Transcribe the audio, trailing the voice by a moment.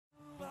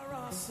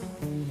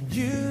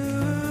You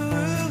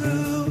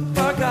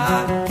are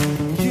God.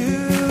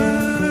 You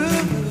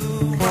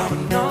are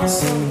an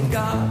awesome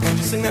God. Would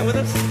you sing that with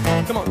us?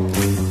 Come on.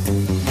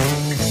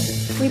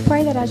 We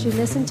pray that as you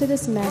listen to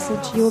this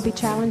message, you will be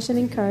challenged and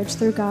encouraged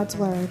through God's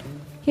Word.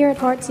 Here at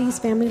Heartsease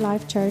Family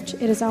Life Church,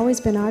 it has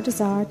always been our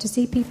desire to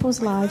see people's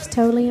lives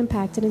totally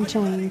impacted and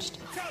changed.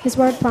 His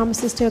Word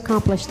promises to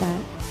accomplish that.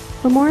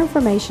 For more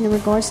information in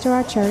regards to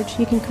our church,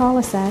 you can call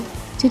us at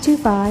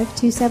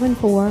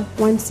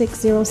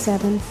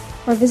 225-274-1607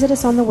 or visit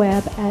us on the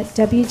web at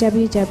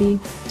www.hflc.us.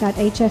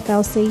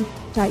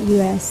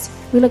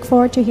 We look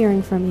forward to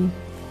hearing from you.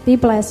 Be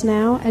blessed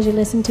now as you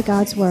listen to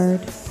God's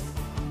Word.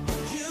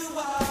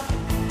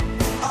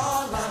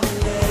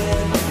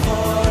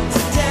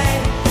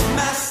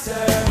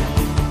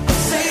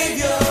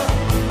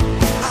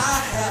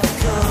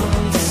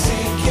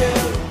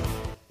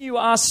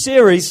 Our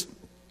series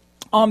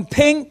on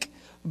pink,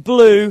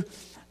 blue,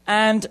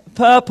 and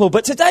purple.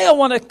 But today I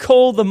want to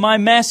call my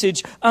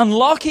message,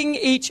 Unlocking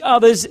Each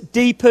Other's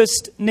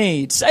Deepest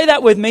Need. Say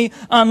that with me,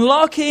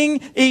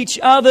 Unlocking Each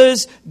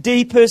Other's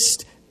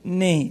Deepest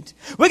Need.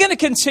 We're going to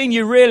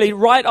continue really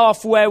right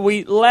off where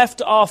we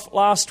left off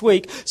last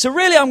week. So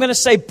really I'm going to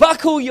say,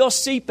 buckle your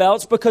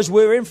seatbelts because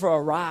we're in for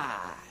a ride.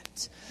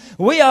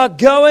 We are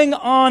going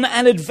on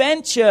an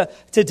adventure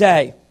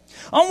today.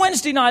 On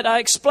Wednesday night, I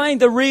explained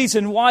the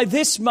reason why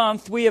this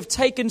month we have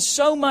taken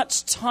so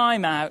much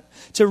time out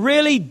to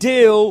really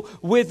deal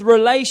with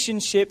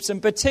relationships,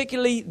 and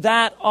particularly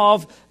that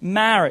of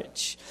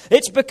marriage.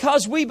 It's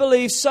because we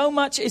believe so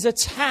much is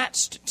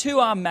attached to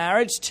our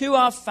marriage, to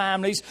our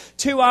families,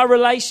 to our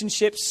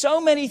relationships.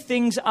 So many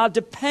things are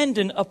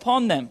dependent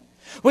upon them.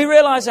 We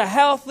realize a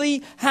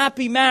healthy,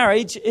 happy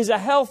marriage is a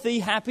healthy,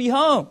 happy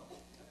home.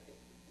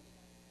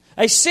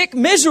 A sick,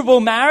 miserable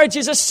marriage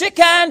is a sick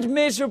and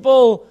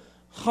miserable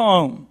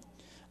home.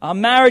 Our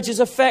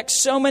marriages affect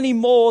so many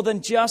more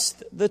than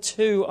just the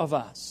two of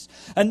us.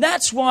 And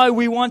that's why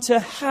we want to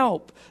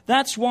help.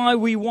 That's why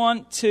we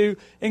want to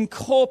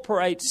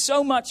incorporate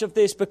so much of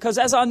this, because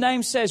as our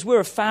name says, we're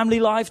a family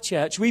life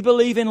church. We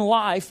believe in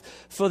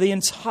life for the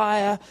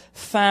entire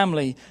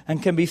family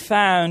and can be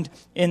found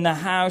in the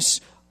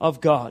house of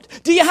God.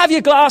 Do you have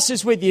your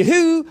glasses with you?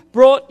 Who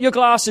brought your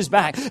glasses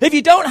back? If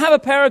you don't have a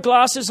pair of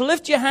glasses,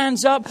 lift your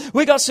hands up.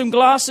 We got some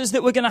glasses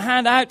that we're going to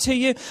hand out to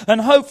you,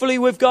 and hopefully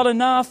we've got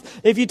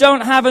enough. If you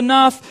don't have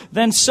enough,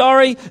 then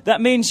sorry.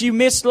 That means you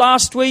missed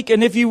last week,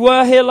 and if you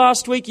were here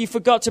last week, you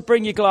forgot to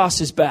bring your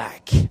glasses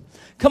back.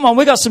 Come on,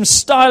 we got some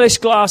stylish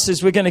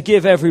glasses we're going to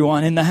give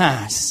everyone in the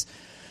house.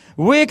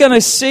 We're going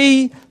to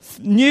see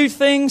new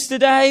things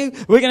today.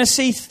 We're going to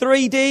see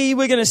 3D.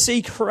 We're going to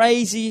see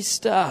crazy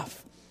stuff.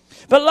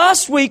 But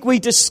last week we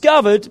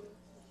discovered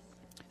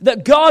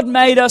that God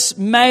made us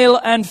male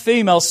and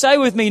female. Say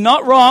with me,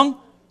 not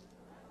wrong.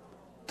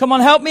 Come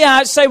on, help me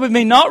out. Say with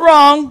me, not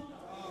wrong,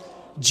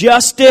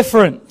 just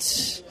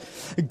different.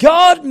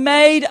 God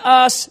made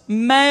us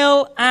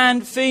male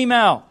and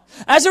female.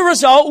 As a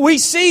result, we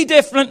see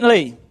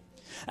differently.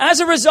 As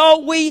a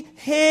result, we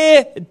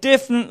hear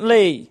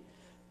differently.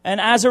 And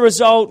as a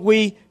result,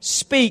 we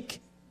speak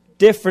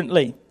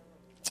differently.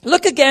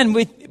 Look again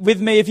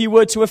with me, if you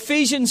would, to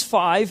Ephesians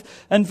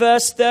 5 and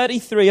verse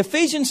 33.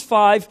 Ephesians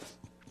 5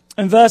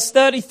 and verse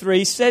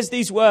 33 says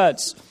these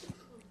words.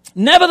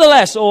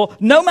 Nevertheless, or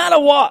no matter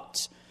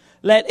what,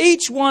 let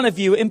each one of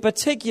you in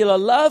particular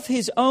love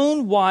his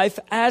own wife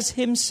as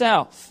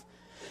himself.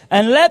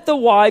 And let the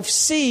wife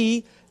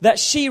see that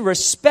she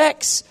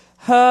respects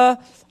her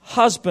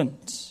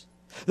husband.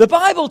 The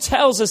Bible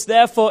tells us,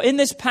 therefore, in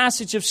this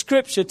passage of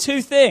Scripture,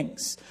 two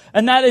things.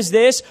 And that is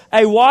this: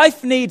 a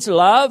wife needs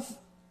love,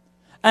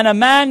 and a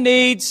man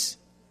needs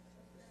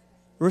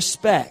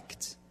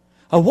respect.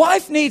 A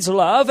wife needs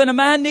love and a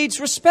man needs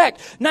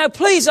respect. Now,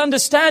 please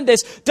understand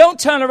this. Don't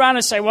turn around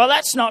and say, well,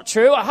 that's not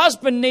true. A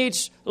husband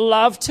needs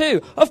love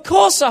too. Of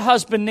course a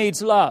husband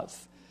needs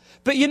love.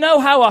 But you know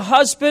how a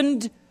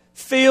husband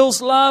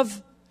feels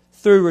love?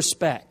 Through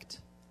respect.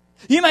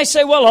 You may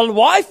say, well, a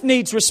wife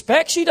needs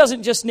respect. She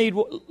doesn't just need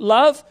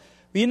love.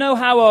 But you know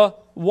how a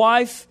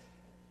wife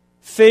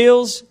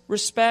feels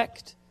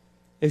respect?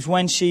 Is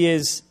when she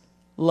is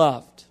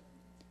loved.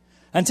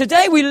 And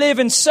today we live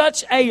in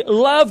such a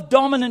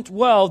love-dominant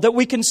world that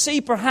we can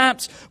see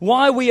perhaps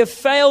why we have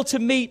failed to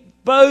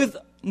meet both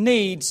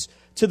needs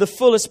to the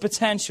fullest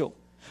potential.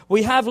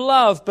 We have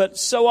love, but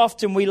so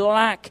often we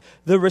lack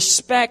the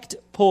respect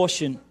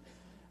portion,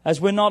 as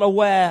we're not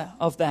aware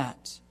of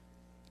that.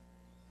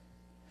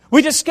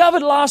 We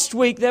discovered last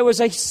week there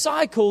was a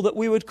cycle that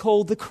we would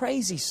call the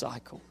crazy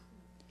cycle.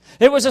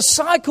 It was a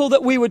cycle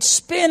that we would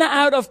spin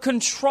out of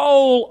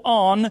control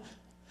on,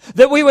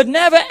 that we would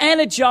never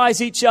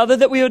energize each other,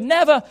 that we would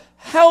never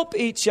help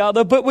each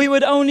other, but we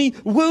would only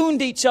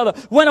wound each other.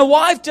 When a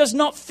wife does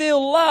not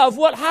feel love,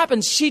 what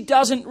happens? She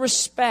doesn't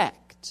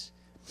respect.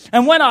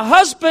 And when a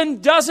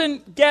husband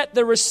doesn't get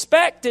the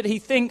respect that he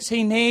thinks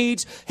he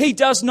needs, he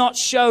does not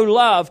show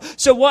love.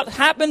 So what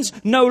happens?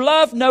 No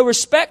love, no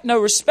respect, no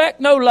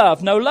respect, no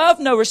love. No love,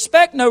 no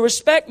respect, no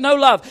respect, no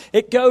love.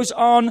 It goes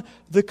on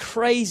the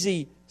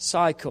crazy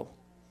cycle.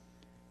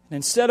 And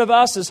instead of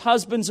us as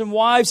husbands and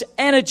wives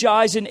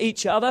energizing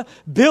each other,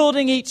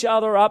 building each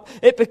other up,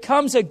 it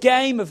becomes a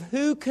game of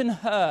who can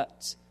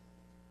hurt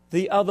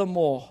the other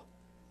more.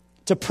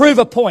 To prove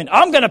a point.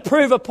 I'm going to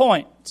prove a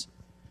point.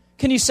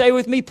 Can you say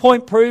with me,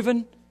 point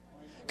proven?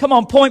 Come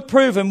on, point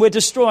proven. We're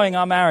destroying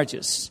our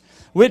marriages.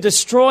 We're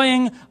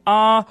destroying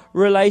our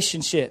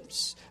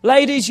relationships.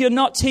 Ladies, you're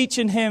not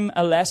teaching him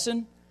a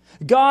lesson.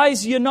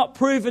 Guys, you're not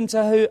proving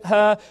to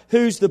her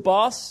who's the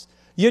boss.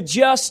 You're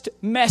just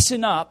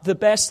messing up the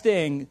best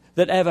thing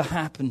that ever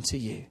happened to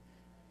you.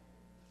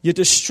 You're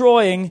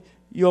destroying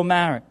your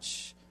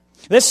marriage.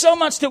 There's so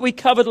much that we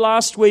covered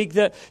last week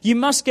that you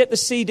must get the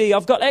CD.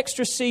 I've got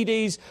extra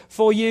CDs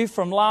for you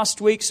from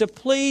last week, so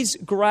please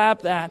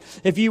grab that.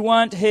 If you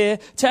weren't here,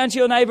 turn to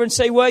your neighbor and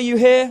say, were you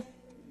here?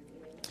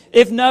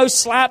 If no,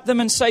 slap them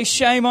and say,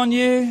 shame on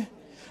you.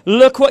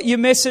 Look what you're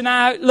missing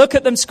out. Look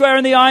at them square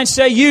in the eye and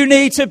say, you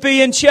need to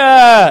be in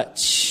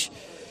church.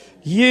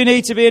 You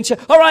need to be in church.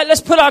 All right,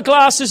 let's put our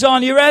glasses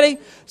on. You ready?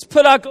 Let's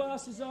put our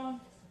glasses on.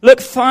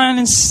 Look fine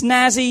and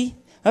snazzy.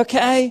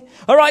 Okay?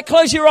 All right,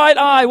 close your right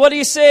eye. What do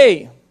you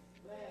see?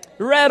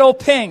 Red or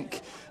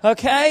pink.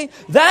 Okay?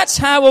 That's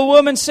how a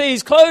woman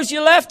sees. Close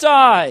your left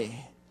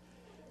eye.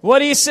 What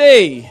do you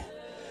see?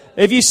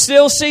 If you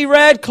still see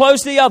red,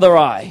 close the other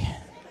eye.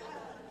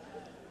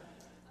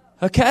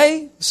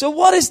 Okay? So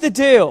what is the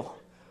deal?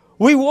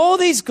 We wore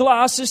these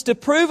glasses to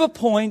prove a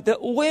point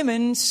that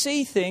women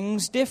see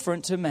things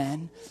different to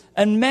men,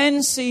 and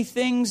men see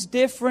things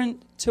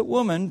different to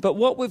women. But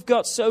what we've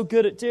got so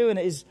good at doing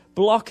is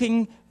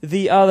blocking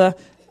the other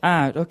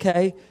out.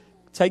 Okay?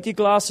 Take your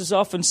glasses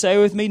off and say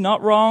with me,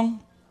 not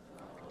wrong,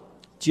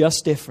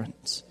 just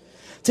different.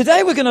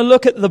 Today we're going to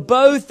look at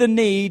both the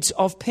needs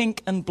of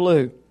pink and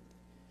blue.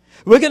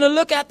 We're going to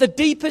look at the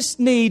deepest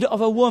need of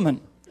a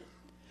woman.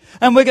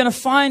 And we're going to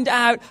find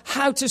out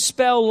how to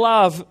spell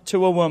love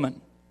to a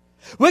woman.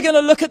 We're going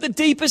to look at the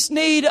deepest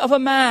need of a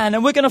man.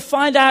 And we're going to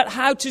find out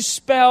how to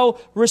spell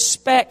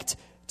respect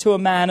to a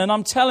man. And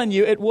I'm telling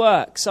you, it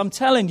works. I'm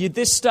telling you,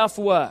 this stuff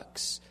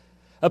works.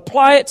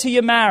 Apply it to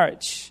your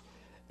marriage.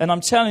 And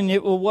I'm telling you,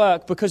 it will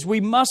work. Because we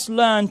must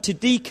learn to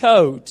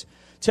decode,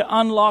 to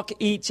unlock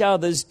each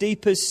other's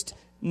deepest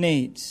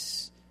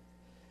needs.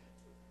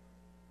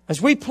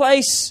 As we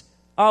place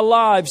our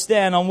lives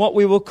then on what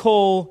we will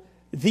call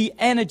the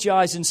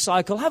energizing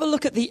cycle. Have a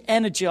look at the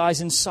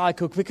energizing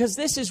cycle, because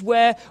this is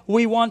where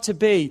we want to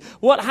be.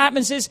 What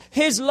happens is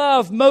his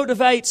love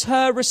motivates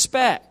her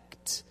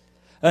respect,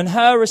 and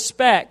her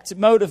respect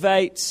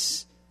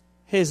motivates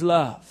his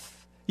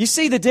love. You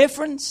see the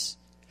difference?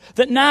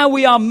 That now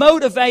we are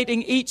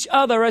motivating each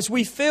other as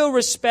we feel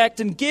respect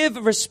and give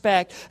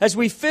respect, as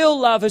we feel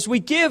love, as we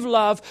give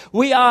love,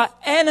 we are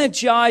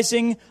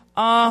energizing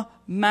our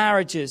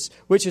marriages,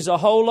 which is a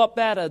whole lot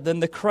better than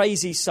the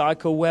crazy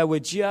cycle where we're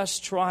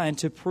just trying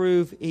to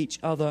prove each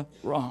other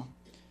wrong.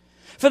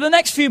 For the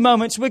next few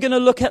moments, we're going to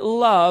look at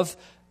love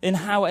in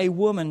how a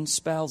woman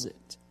spells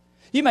it.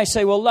 You may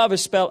say, well, love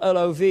is spelled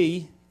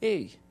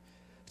L-O-V-E.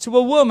 To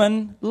a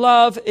woman,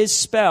 love is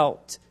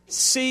spelled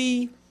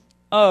C-O-U-P-L-E.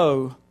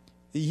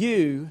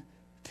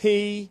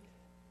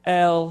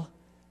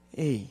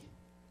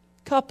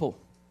 Couple.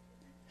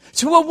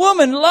 To a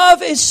woman,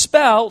 love is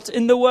spelt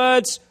in the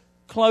words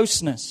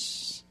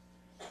closeness,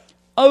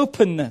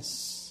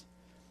 openness,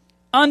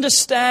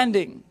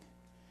 understanding,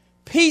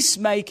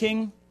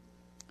 peacemaking,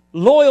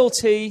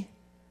 loyalty,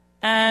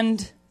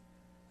 and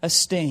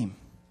esteem.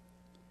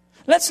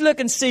 Let's look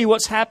and see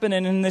what's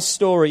happening in this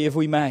story, if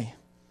we may.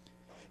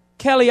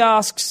 Kelly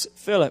asks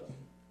Philip,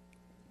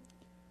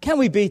 can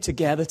we be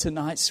together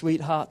tonight,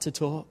 sweetheart, to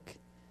talk?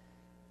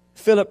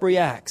 Philip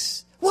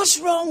reacts, what's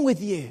wrong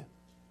with you?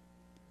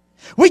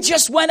 We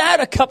just went out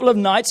a couple of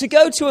nights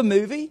ago to a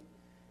movie.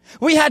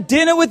 We had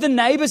dinner with the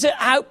neighbors at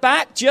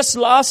Outback just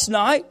last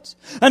night.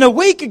 And a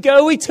week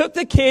ago, we took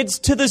the kids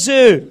to the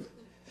zoo.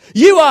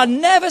 You are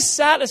never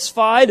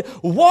satisfied.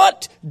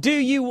 What do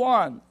you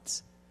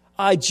want?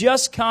 I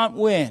just can't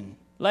win.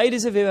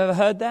 Ladies, have you ever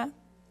heard that?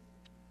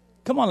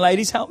 Come on,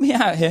 ladies, help me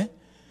out here.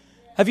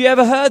 Have you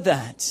ever heard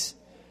that?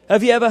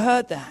 Have you ever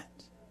heard that?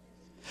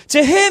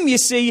 To him, you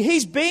see,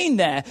 he's been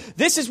there.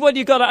 This is what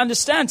you've got to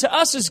understand. To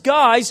us as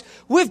guys,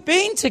 we've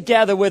been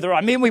together with her. I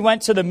mean, we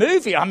went to the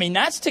movie. I mean,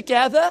 that's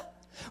together.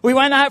 We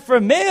went out for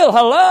a meal.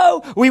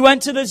 Hello. We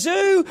went to the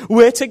zoo.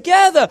 We're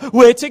together.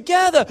 We're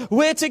together.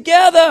 We're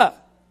together.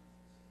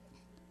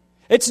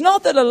 It's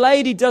not that a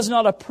lady does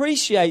not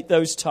appreciate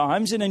those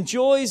times and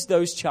enjoys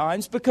those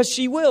times, because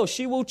she will.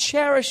 She will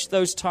cherish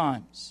those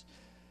times.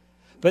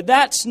 But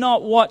that's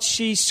not what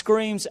she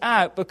screams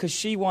out, because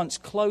she wants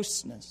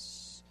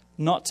closeness,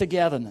 not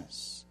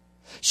togetherness.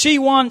 She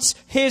wants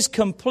his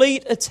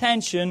complete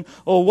attention,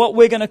 or what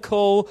we're going to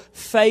call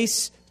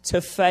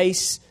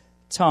face-to-face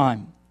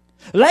time.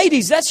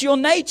 Ladies, that's your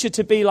nature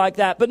to be like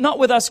that, but not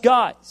with us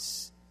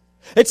guys.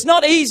 It's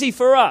not easy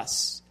for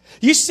us.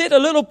 You sit a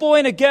little boy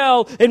and a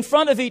girl in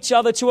front of each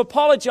other to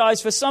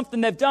apologize for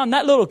something they've done.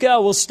 That little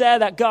girl will stare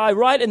that guy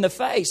right in the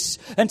face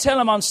and tell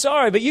him, I'm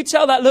sorry. But you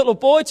tell that little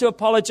boy to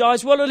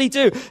apologize, what will he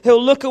do?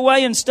 He'll look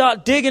away and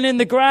start digging in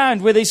the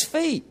ground with his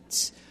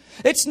feet.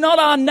 It's not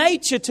our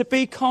nature to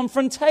be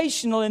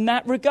confrontational in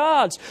that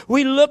regards.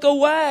 We look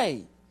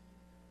away.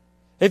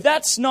 If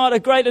that's not a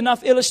great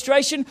enough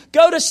illustration,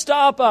 go to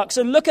Starbucks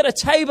and look at a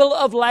table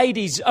of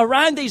ladies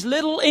around these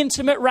little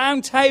intimate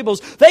round tables.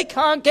 They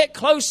can't get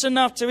close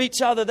enough to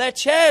each other. Their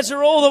chairs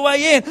are all the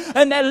way in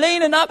and they're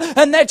leaning up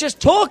and they're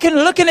just talking,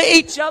 looking at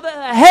each other.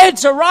 Their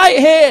heads are right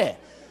here.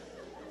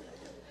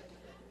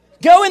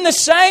 Go in the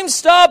same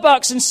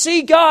Starbucks and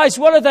see guys,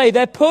 what are they?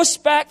 They're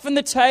pushed back from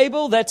the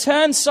table, they're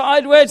turned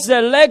sideways,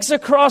 their legs are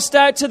crossed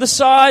out to the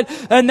side,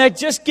 and they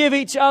just give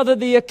each other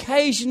the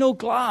occasional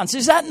glance.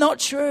 Is that not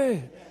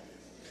true?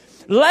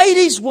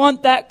 Ladies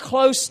want that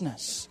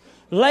closeness.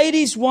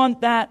 Ladies want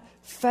that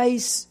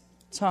face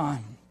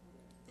time.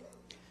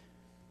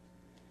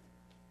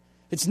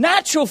 It's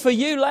natural for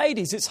you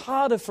ladies. It's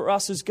harder for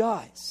us as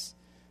guys.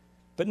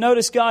 But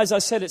notice, guys, I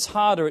said it's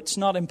harder. It's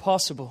not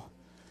impossible.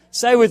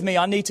 Say with me,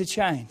 I need to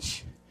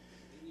change.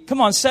 Come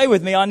on, say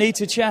with me, I need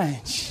to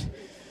change.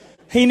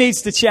 He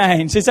needs to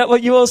change. Is that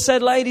what you all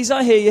said, ladies?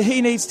 I hear you.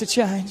 He needs to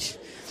change.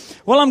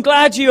 Well, I'm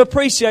glad you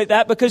appreciate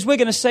that because we're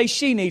going to say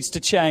she needs to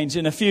change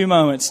in a few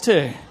moments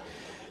too.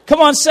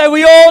 Come on, say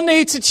we all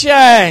need to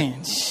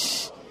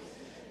change.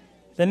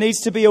 There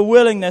needs to be a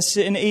willingness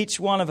in each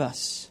one of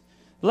us.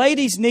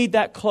 Ladies need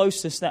that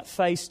closeness, that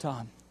face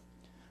time.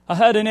 I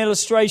heard an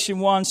illustration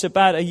once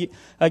about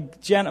a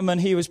gentleman.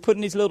 He was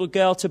putting his little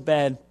girl to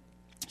bed.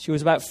 She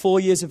was about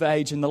 4 years of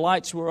age and the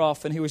lights were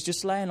off and he was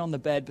just laying on the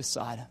bed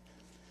beside her.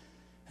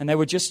 And they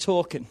were just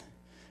talking.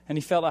 And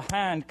he felt a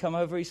hand come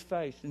over his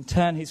face and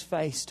turn his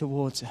face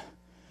towards her.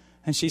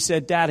 And she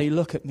said, Daddy,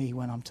 look at me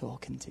when I'm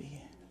talking to you.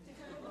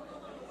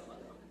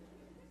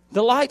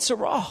 The lights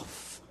are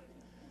off.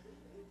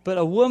 But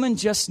a woman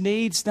just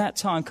needs that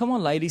time. Come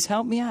on, ladies,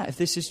 help me out if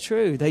this is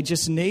true. They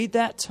just need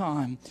that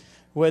time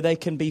where they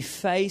can be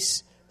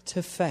face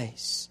to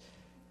face.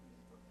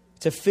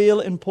 To feel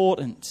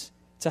important.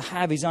 To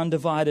have his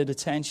undivided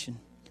attention.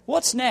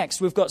 What's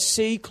next? We've got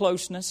C,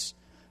 closeness.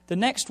 The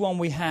next one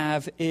we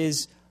have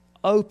is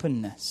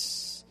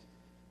openness.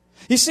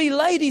 You see,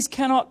 ladies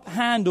cannot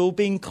handle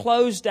being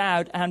closed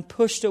out and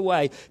pushed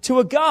away. To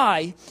a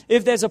guy,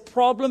 if there's a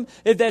problem,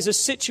 if there's a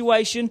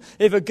situation,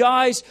 if a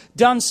guy's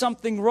done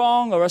something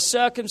wrong or a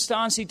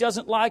circumstance he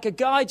doesn't like, a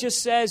guy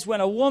just says, when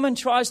a woman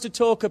tries to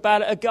talk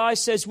about it, a guy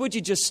says, would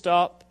you just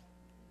stop?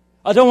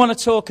 I don't want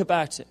to talk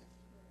about it.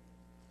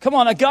 Come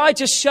on, a guy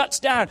just shuts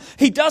down.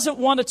 He doesn't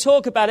want to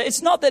talk about it.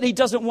 It's not that he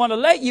doesn't want to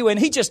let you in.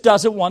 He just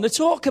doesn't want to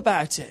talk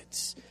about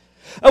it.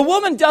 A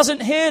woman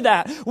doesn't hear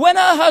that. When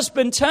her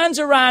husband turns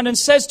around and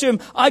says to him,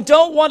 I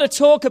don't want to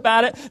talk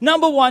about it,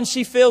 number one,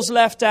 she feels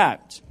left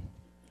out.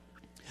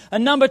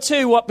 And number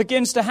two, what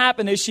begins to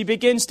happen is she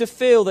begins to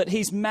feel that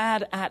he's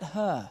mad at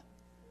her.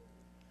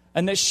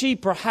 And that she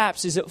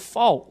perhaps is at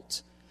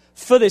fault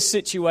for this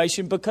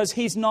situation because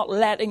he's not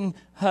letting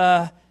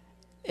her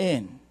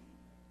in.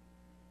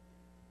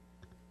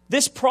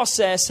 This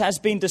process has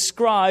been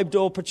described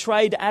or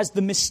portrayed as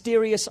the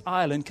mysterious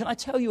island. Can I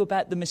tell you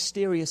about the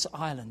mysterious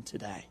island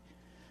today?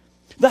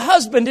 The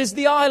husband is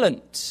the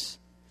island.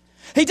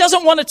 He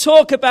doesn't want to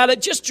talk about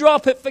it. Just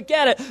drop it,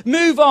 forget it,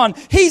 move on.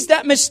 He's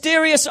that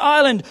mysterious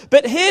island.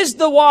 But here's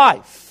the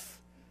wife.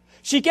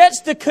 She gets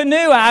the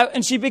canoe out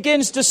and she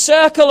begins to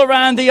circle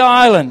around the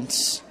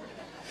island.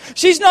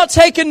 She's not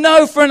taking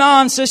no for an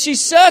answer. She's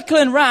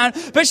circling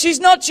around, but she's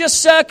not just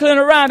circling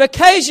around.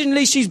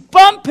 Occasionally, she's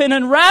bumping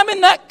and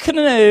ramming that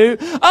canoe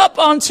up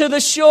onto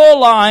the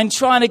shoreline,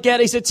 trying to get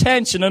his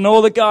attention. And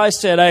all the guys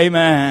said,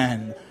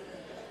 amen.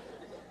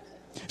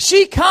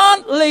 She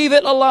can't leave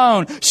it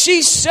alone.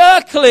 She's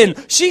circling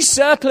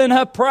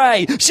her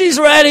prey. She's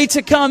ready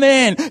to come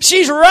in.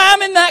 She's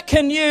ramming that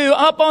canoe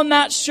up on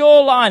that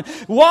shoreline.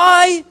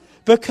 Why?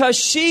 Because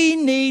she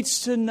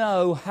needs to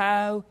know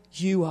how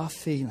you are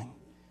feeling.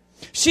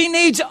 She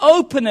needs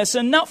openness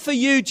and not for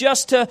you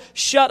just to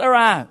shut her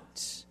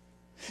out.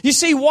 You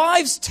see,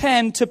 wives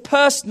tend to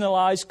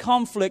personalize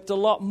conflict a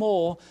lot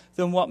more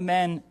than what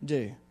men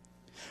do.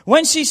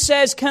 When she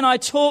says, can I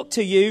talk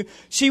to you?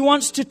 She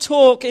wants to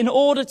talk in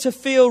order to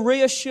feel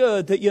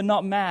reassured that you're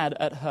not mad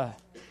at her.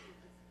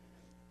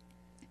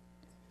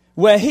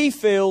 Where he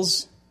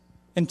feels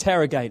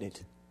interrogated.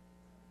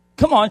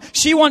 Come on,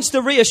 she wants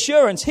the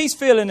reassurance. He's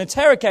feeling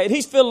interrogated.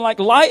 He's feeling like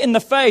light in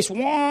the face.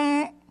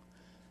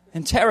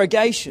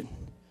 Interrogation.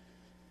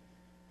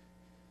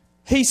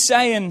 He's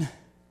saying,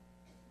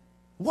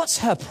 what's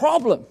her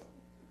problem?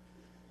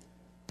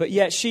 But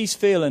yet she's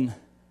feeling,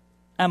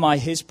 am I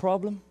his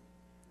problem?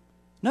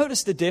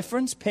 Notice the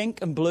difference, pink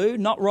and blue,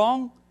 not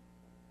wrong.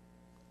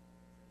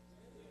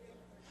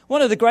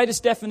 One of the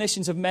greatest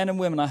definitions of men and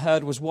women I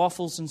heard was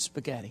waffles and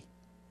spaghetti.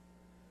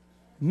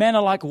 Men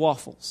are like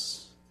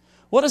waffles.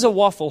 What does a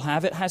waffle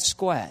have? It has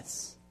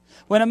squares.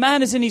 When a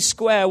man is in his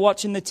square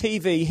watching the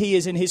TV, he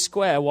is in his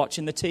square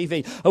watching the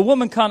TV. A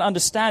woman can't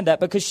understand that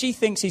because she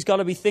thinks he's got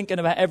to be thinking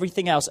about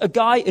everything else. A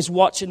guy is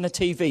watching the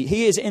TV.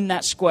 He is in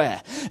that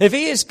square. If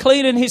he is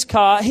cleaning his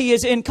car, he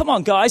is in, come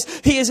on guys,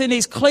 he is in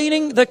his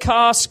cleaning the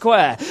car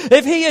square.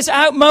 If he is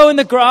out mowing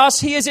the grass,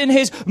 he is in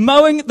his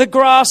mowing the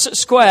grass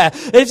square.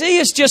 If he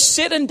is just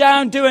sitting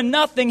down doing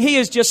nothing, he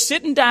is just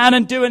sitting down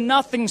and doing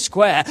nothing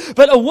square.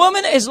 But a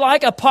woman is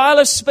like a pile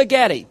of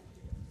spaghetti.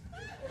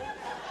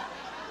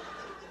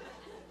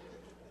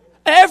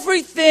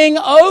 Everything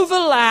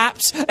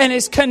overlaps and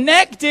is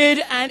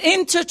connected and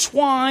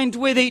intertwined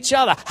with each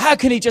other. How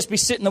can he just be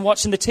sitting there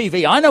watching the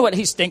TV? I know what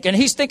he's thinking.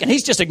 He's thinking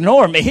he's just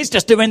ignoring me. He's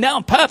just doing that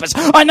on purpose.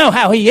 I know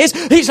how he is.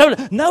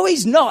 No,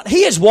 he's not.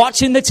 He is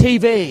watching the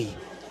TV.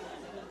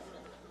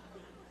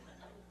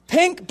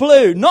 Pink,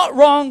 blue, not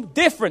wrong,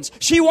 difference.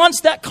 She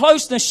wants that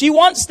closeness. She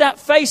wants that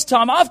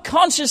FaceTime. I've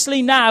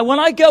consciously now, when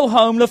I go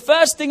home, the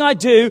first thing I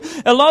do,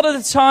 a lot of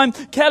the time,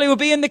 Kelly will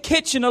be in the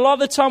kitchen. A lot of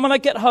the time when I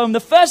get home, the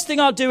first thing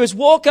I'll do is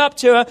walk up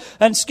to her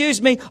and,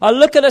 excuse me, I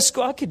look at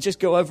her. I could just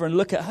go over and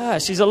look at her.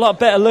 She's a lot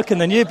better looking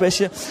than you,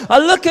 Bishop. I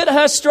look at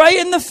her straight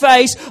in the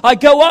face. I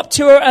go up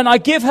to her and I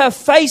give her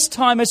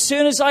FaceTime as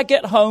soon as I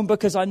get home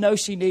because I know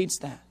she needs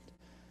that.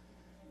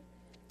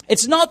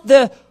 It's not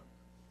the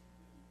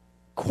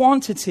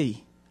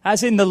quantity,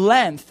 as in the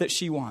length that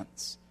she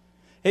wants.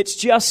 It's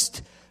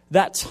just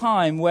that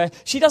time where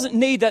she doesn't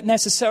need that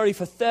necessarily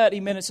for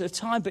 30 minutes at a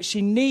time, but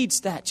she needs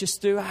that just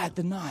throughout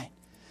the night.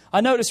 I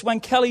notice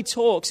when Kelly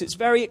talks, it's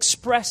very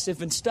expressive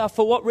and stuff.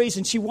 For what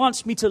reason? She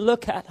wants me to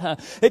look at her.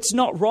 It's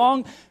not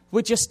wrong.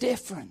 We're just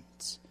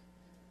different.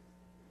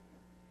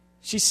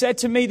 She said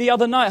to me the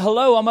other night,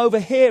 hello, I'm over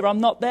here. I'm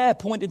not there,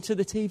 pointing to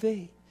the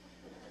TV.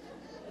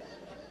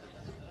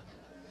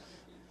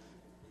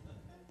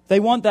 They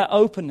want that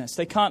openness.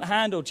 They can't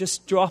handle,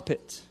 just drop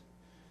it.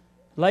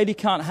 Lady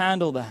can't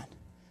handle that.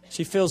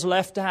 She feels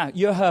left out.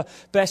 You're her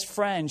best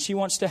friend. She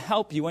wants to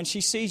help you. When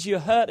she sees you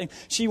hurting,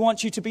 she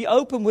wants you to be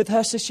open with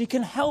her so she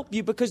can help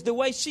you, because the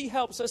way she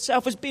helps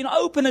herself is being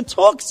open and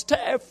talks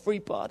to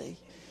everybody.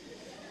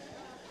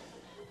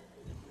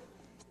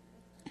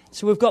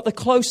 So we've got the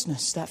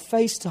closeness, that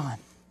FaceTime,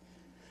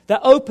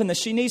 that openness.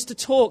 She needs to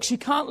talk. She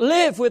can't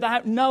live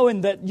without knowing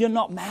that you're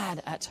not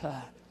mad at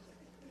her.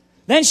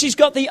 Then she's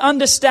got the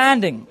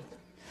understanding.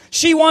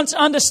 She wants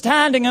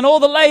understanding. And all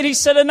the ladies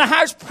said in the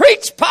house,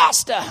 preach,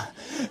 pastor.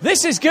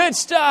 This is good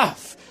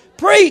stuff.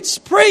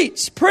 Preach,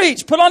 preach,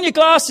 preach. Put on your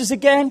glasses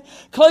again.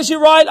 Close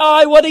your right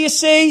eye. What do you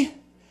see?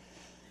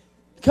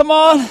 Come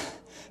on.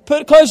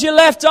 Close your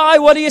left eye.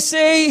 What do you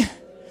see?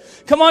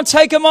 Come on,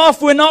 take them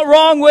off. We're not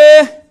wrong.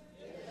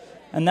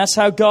 And that's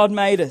how God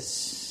made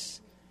us.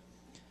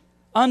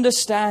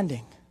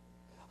 Understanding.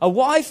 A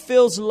wife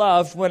feels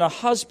loved when a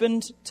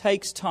husband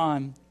takes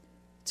time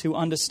to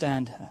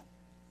understand her.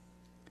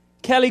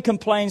 Kelly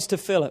complains to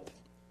Philip.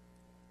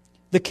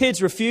 The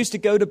kids refused to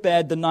go to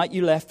bed the night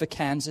you left for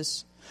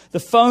Kansas. The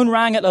phone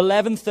rang at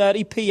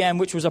 11:30 p.m.,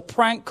 which was a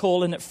prank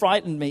call, and it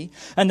frightened me.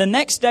 And the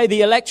next day,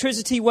 the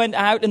electricity went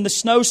out in the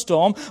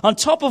snowstorm. On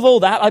top of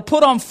all that, I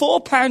put on 4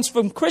 pounds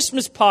from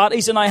Christmas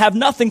parties, and I have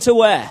nothing to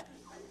wear.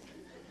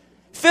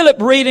 Philip,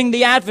 reading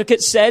The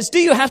Advocate, says, do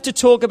you have to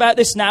talk about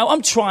this now?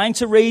 I'm trying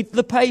to read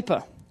the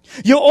paper.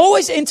 You're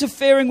always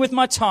interfering with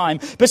my time.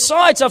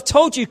 Besides, I've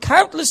told you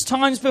countless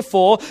times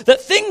before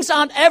that things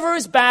aren't ever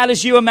as bad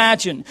as you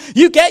imagine.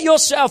 You get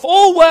yourself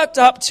all worked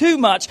up too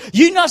much.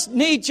 You just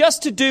need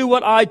just to do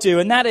what I do,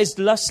 and that is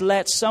just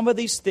let some of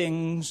these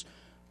things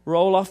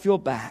roll off your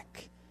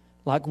back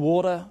like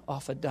water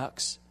off a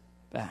duck's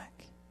back.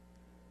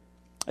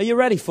 Are you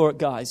ready for it,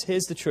 guys?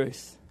 Here's the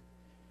truth.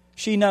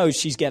 She knows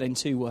she's getting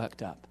too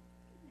worked up.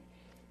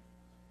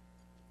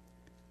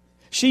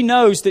 She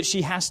knows that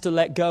she has to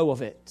let go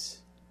of it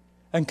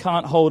and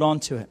can't hold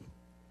on to it.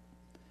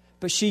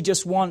 But she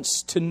just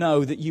wants to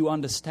know that you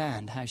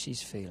understand how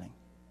she's feeling.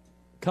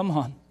 Come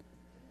on.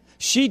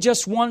 She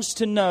just wants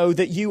to know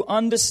that you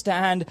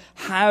understand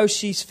how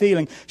she's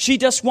feeling. She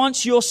just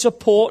wants your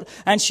support,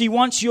 and she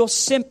wants your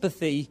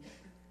sympathy,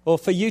 or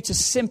for you to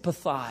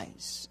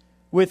sympathize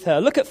with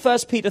her. Look at 1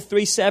 Peter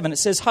 3:7. It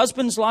says,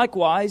 husbands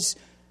likewise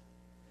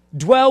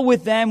dwell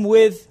with them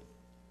with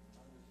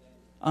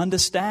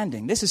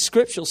understanding. This is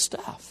scriptural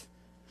stuff.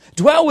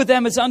 Dwell with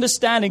them as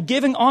understanding,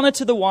 giving honor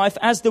to the wife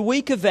as the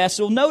weaker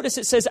vessel. Notice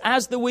it says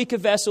as the weaker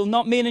vessel,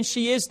 not meaning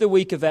she is the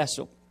weaker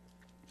vessel.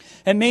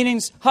 It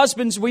means,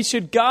 husbands, we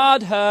should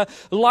guard her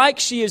like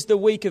she is the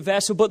weaker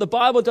vessel, but the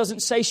Bible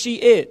doesn't say she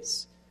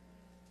is.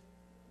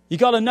 You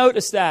got to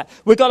notice that.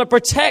 We've got to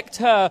protect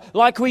her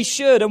like we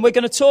should. And we're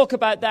going to talk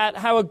about that,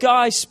 how a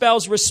guy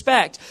spells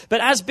respect. But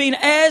as being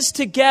heirs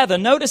together,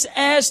 notice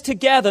heirs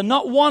together,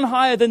 not one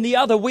higher than the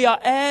other. We are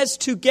heirs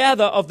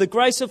together of the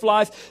grace of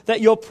life,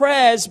 that your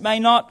prayers may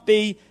not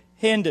be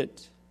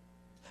hindered.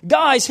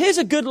 Guys, here's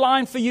a good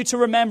line for you to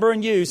remember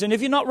and use. And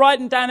if you're not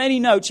writing down any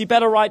notes, you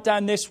better write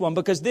down this one,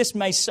 because this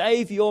may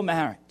save your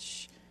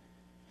marriage.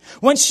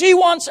 When she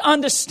wants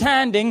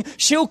understanding,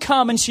 she'll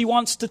come and she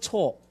wants to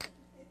talk.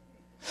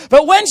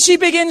 But when she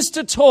begins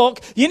to talk,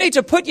 you need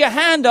to put your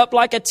hand up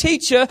like a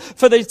teacher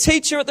for the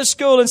teacher at the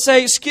school and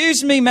say,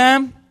 "Excuse me,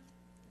 ma'am.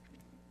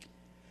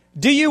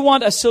 Do you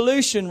want a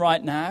solution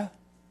right now?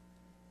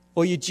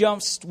 Or you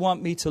just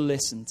want me to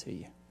listen to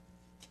you?"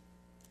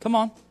 Come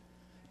on.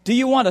 Do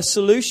you want a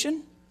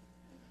solution?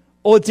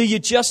 Or do you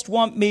just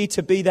want me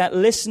to be that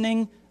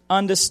listening,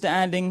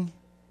 understanding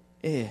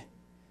ear?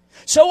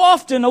 So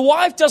often a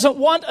wife doesn't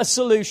want a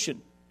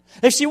solution.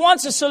 If she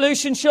wants a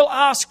solution, she'll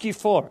ask you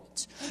for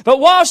it.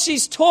 But while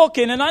she's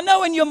talking, and I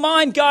know in your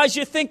mind, guys,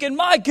 you're thinking,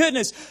 my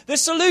goodness, the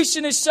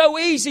solution is so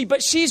easy,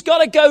 but she's got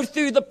to go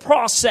through the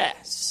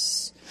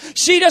process.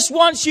 She just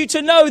wants you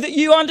to know that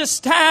you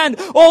understand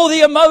all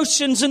the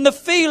emotions and the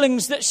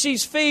feelings that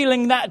she's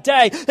feeling that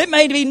day. It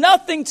may be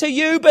nothing to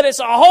you, but it's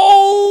a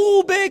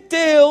whole big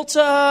deal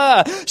to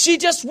her. She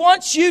just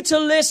wants you to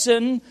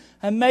listen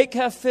and make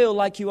her feel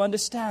like you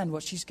understand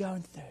what she's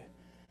going through.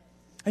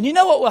 And you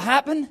know what will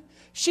happen?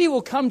 She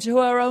will come to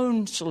her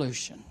own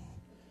solution.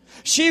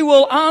 She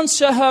will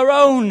answer her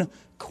own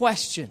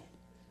question.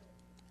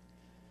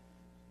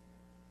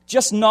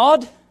 Just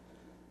nod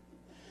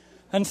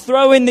and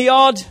throw in the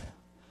odd,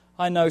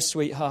 "I know,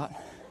 sweetheart."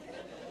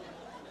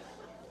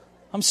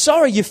 I'm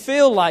sorry you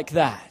feel like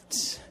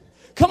that.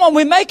 Come on,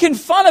 we're making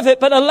fun of it,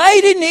 but a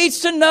lady needs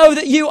to know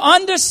that you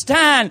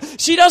understand.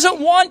 She doesn't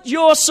want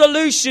your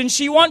solution.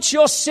 She wants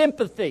your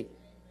sympathy.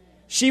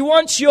 She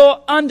wants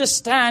your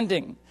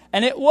understanding.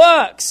 And it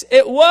works.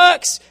 It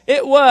works.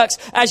 It works.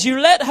 As you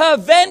let her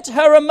vent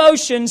her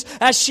emotions,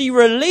 as she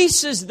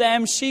releases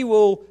them, she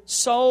will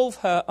solve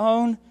her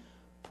own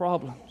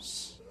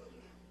problems.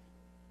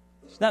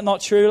 Is that not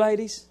true,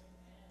 ladies?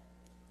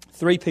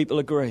 3 people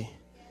agree.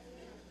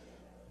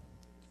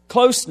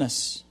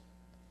 Closeness,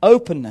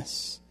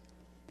 openness,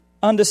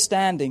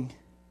 understanding,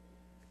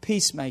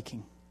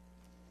 peacemaking.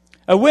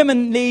 A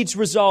woman needs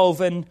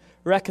resolve and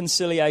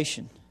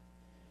reconciliation.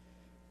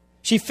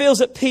 She feels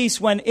at peace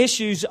when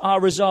issues are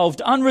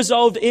resolved.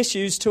 Unresolved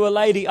issues to a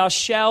lady are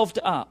shelved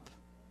up.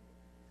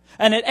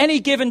 And at any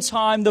given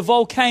time, the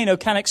volcano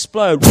can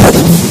explode.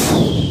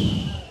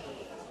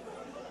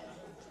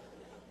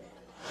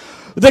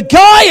 The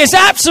guy is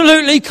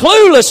absolutely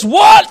clueless.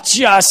 What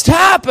just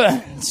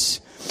happened?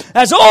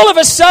 As all of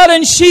a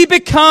sudden she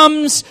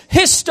becomes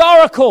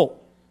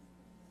historical.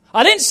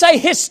 I didn't say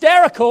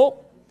hysterical.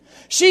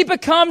 She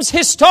becomes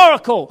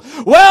historical.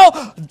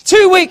 Well,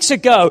 2 weeks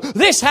ago,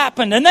 this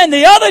happened. And then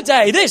the other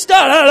day, this.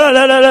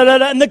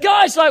 And the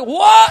guy's like,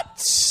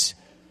 what?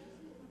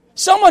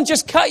 Someone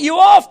just cut you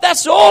off.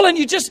 That's all. And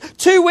you just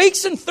 2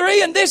 weeks and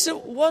 3 and this.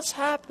 What's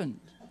happened?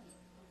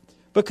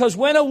 Because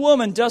when a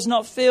woman does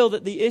not feel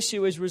that the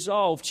issue is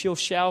resolved, she'll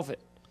shelve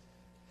it.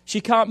 She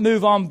can't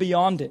move on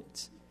beyond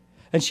it.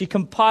 And she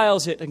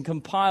compiles it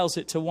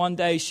to one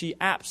day she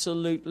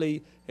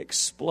absolutely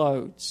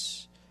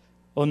explodes.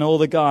 And all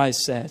the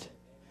guys said,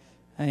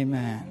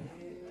 amen.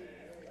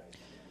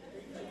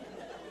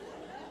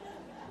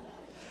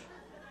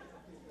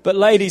 But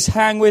ladies,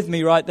 hang with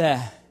me right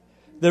there.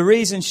 The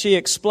reason she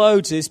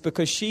explodes is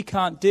because she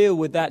can't deal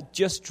with that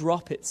just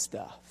drop it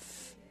stuff.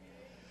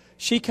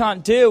 She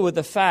can't deal with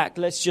the fact,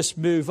 let's just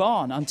move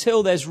on.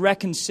 Until there's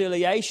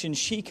reconciliation,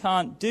 she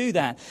can't do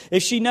that.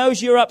 If she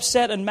knows you're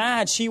upset and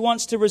mad, she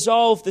wants to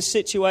resolve the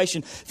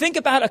situation. Think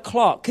about a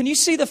clock. Can you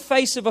see the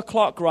face of a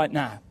clock right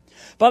now?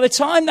 By the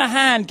time the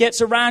hand gets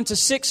around to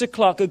 6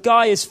 o'clock, a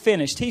guy is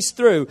finished. He's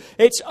through.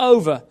 It's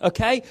over,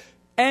 okay?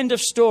 End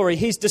of story.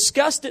 He's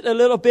discussed it a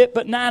little bit,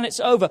 but now it's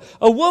over.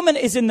 A woman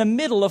is in the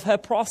middle of her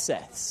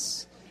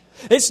process.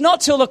 It's not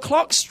till the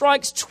clock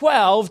strikes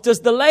 12 does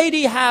the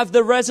lady have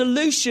the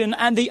resolution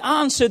and the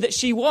answer that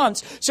she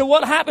wants. So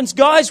what happens,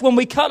 guys, when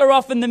we cut her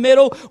off in the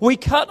middle, we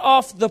cut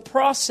off the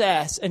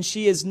process and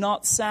she is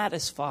not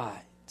satisfied.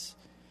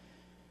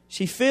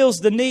 She feels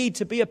the need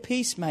to be a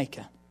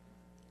peacemaker.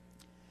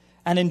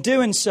 And in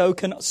doing so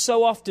can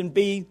so often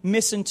be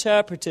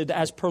misinterpreted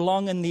as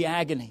prolonging the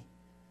agony.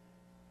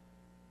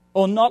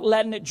 Or not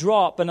letting it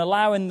drop and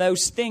allowing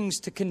those things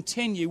to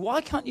continue.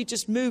 Why can't you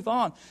just move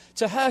on?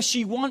 To her,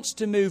 she wants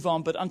to move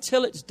on, but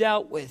until it's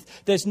dealt with,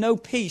 there's no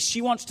peace.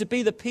 She wants to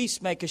be the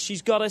peacemaker.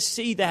 She's got to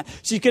see that.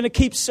 She's going to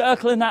keep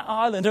circling that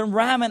island and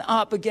ramming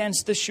up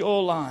against the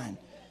shoreline.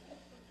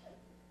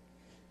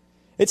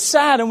 It's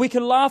sad, and we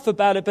can laugh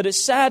about it, but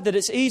it's sad that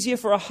it's easier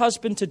for a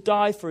husband to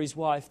die for his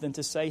wife than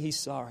to say he's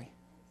sorry.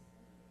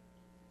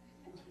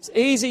 It's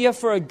easier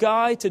for a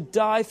guy to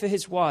die for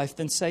his wife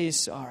than say he's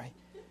sorry.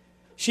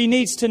 She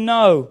needs to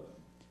know,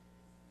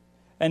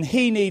 and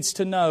he needs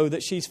to know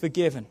that she's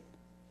forgiven.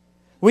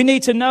 We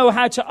need to know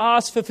how to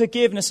ask for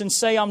forgiveness and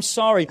say, I'm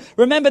sorry.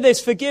 Remember this,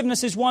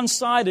 forgiveness is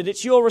one-sided.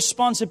 It's your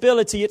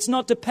responsibility. It's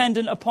not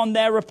dependent upon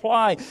their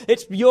reply.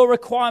 It's your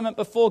requirement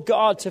before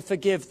God to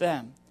forgive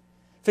them.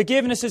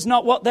 Forgiveness is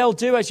not what they'll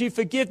do as you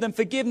forgive them.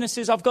 Forgiveness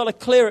is, I've got to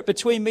clear it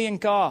between me and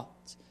God.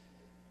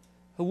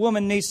 A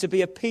woman needs to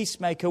be a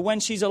peacemaker. When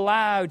she's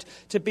allowed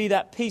to be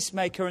that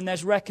peacemaker and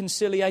there's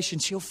reconciliation,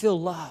 she'll feel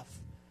love.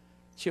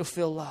 She'll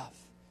feel love.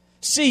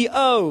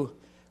 C.O.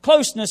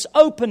 Closeness,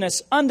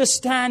 openness,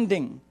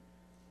 understanding,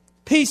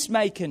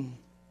 peacemaking,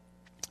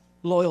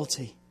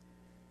 loyalty.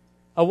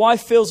 A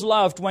wife feels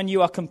loved when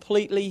you are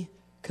completely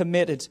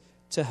committed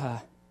to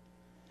her.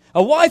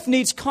 A wife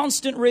needs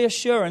constant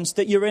reassurance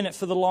that you're in it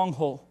for the long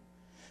haul.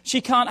 She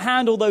can't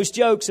handle those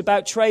jokes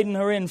about trading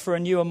her in for a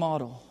newer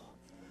model.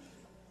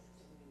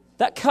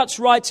 That cuts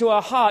right to her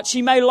heart.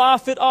 She may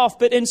laugh it off,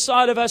 but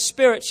inside of her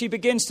spirit, she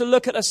begins to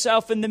look at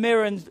herself in the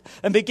mirror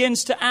and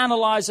begins to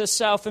analyze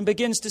herself and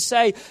begins to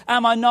say,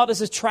 am I not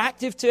as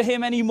attractive to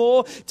him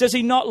anymore? Does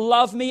he not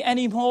love me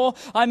anymore?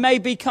 I may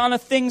be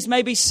things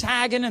may be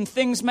sagging and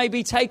things may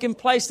be taking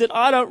place that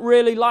I don't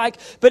really like,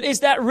 but is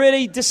that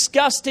really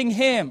disgusting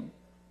him?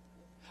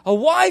 A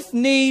wife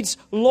needs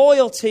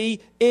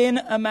loyalty in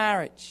a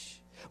marriage.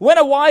 When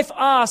a wife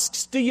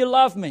asks, do you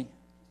love me?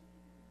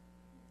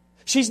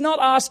 She's not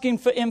asking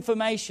for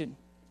information.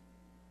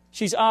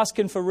 She's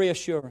asking for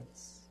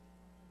reassurance.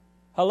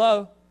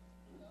 Hello?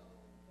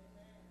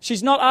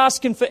 She's not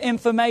asking for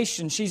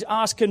information. She's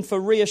asking for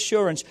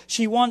reassurance.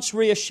 She wants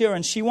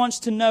reassurance. She wants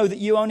to know that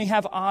you only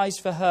have eyes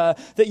for her,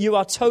 that you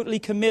are totally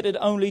committed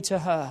only to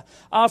her.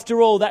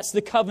 After all, that's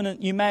the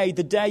covenant you made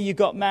the day you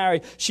got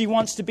married. She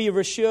wants to be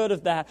reassured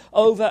of that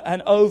over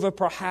and over,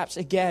 perhaps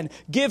again.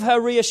 Give her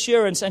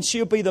reassurance and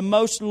she'll be the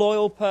most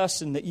loyal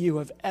person that you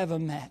have ever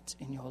met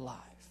in your life.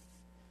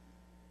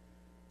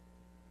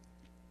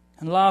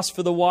 And last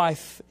for the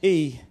wife,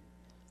 E,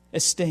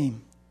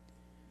 esteem.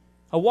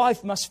 A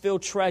wife must feel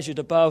treasured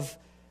above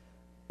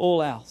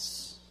all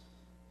else.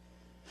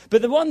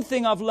 But the one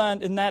thing I've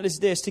learned in that is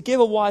this: to give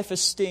a wife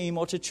esteem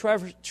or to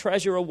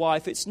treasure a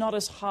wife, it's not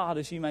as hard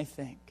as you may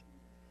think.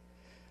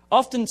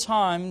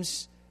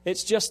 Oftentimes,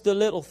 it's just the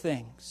little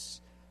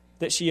things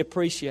that she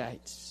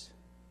appreciates.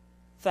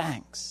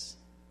 Thanks.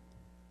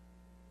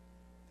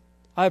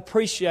 I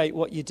appreciate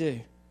what you do.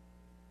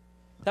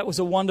 That was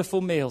a wonderful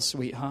meal,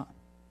 sweetheart.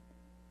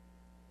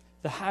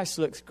 The house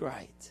looks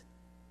great.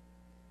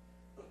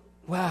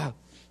 Wow,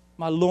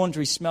 my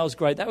laundry smells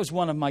great. That was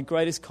one of my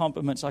greatest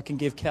compliments I can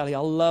give Kelly. I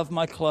love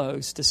my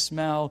clothes to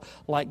smell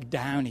like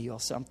Downy or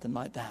something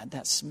like that,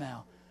 that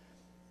smell.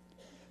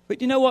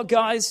 But you know what,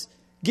 guys?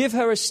 Give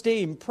her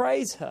esteem.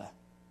 Praise her.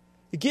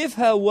 Give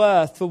her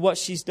worth for what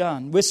she's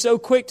done. We're so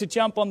quick to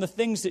jump on the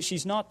things that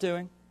she's not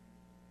doing.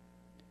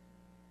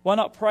 Why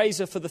not praise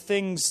her for the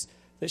things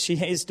that she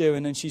is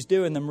doing, and she's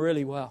doing them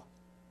really well?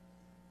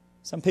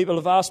 Some people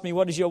have asked me,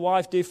 what does your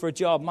wife do for a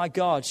job? My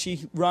God,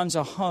 she runs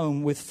a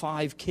home with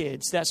 5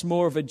 kids. That's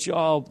more of a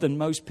job than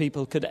most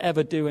people could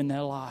ever do in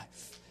their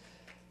life.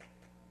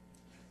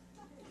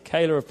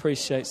 Kayla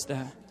appreciates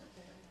that.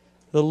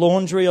 The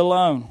laundry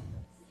alone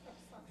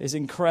is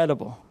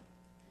incredible.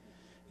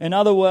 In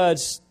other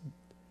words,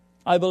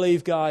 I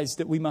believe, guys,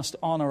 that we must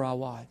honor our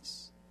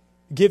wives.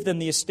 Give them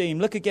the esteem.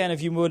 Look again,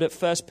 if you would, at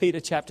 1 Peter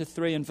chapter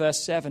 3 and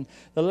verse 7.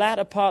 The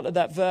latter part of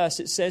that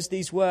verse, it says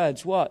these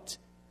words, what?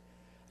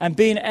 And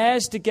being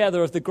heirs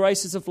together of the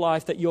graces of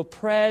life, that your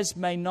prayers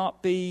may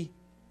not be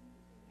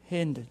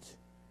hindered.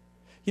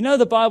 You know,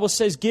 the Bible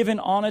says giving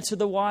honor to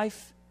the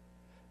wife.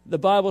 The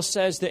Bible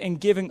says that in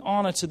giving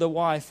honor to the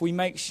wife, we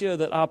make sure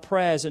that our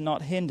prayers are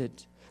not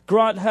hindered.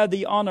 Grant her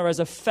the honor as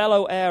a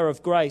fellow heir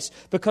of grace,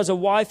 because a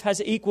wife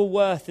has equal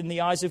worth in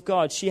the eyes of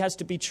God. She has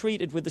to be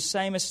treated with the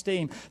same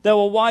esteem.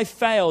 Though a wife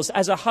fails,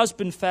 as a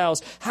husband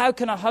fails, how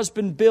can a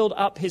husband build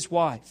up his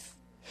wife?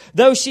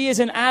 Though she is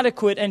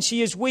inadequate and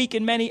she is weak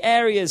in many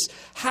areas,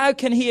 how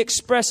can he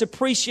express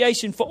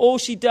appreciation for all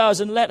she does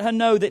and let her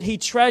know that he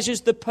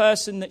treasures the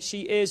person that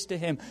she is to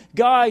him?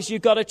 Guys,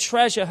 you've got to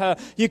treasure her.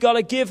 You've got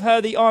to give her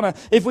the honor.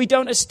 If we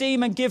don't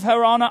esteem and give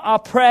her honor, our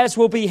prayers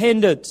will be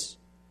hindered.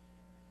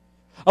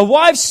 A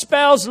wife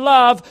spells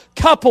love,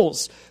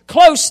 couples,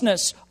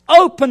 closeness,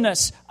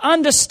 openness,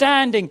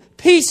 understanding,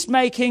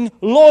 peacemaking,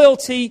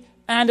 loyalty,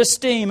 and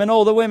esteem. And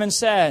all the women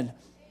said,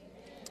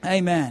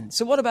 amen.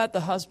 So what about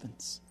the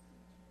husbands?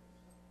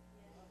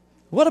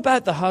 What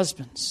about the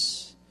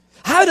husbands?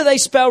 How do they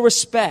spell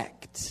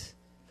respect?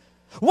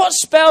 What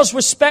spells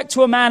respect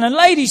to a man? And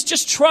ladies,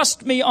 just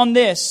trust me on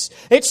this.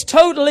 It's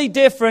totally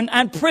different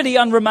and pretty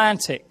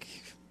unromantic.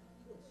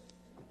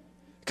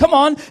 Come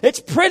on,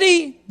 it's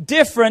pretty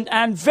different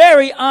and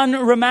very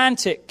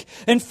unromantic.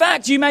 In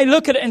fact, you may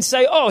look at it and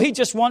say, oh, he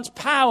just wants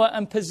power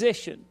and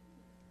position.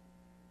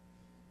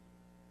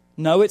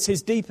 No, it's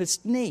his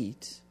deepest need.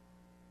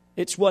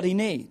 It's what he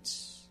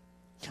needs.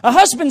 A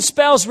husband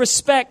spells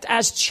respect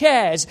as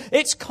C.H.A.I.R.S.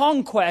 It's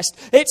conquest.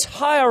 It's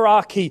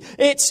hierarchy.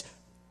 It's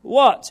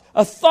what?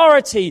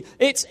 Authority.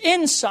 It's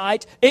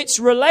insight. It's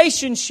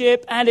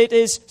relationship. And it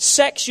is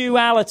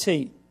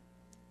sexuality.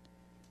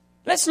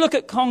 Let's look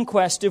at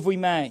conquest, if we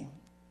may.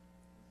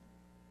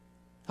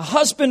 A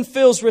husband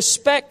feels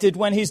respected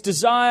when his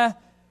desire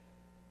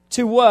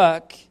to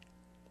work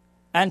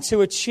and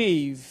to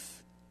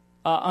achieve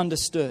are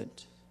understood.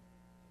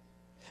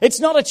 It's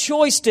not a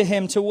choice to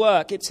him to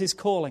work, it's his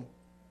calling.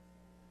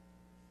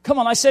 Come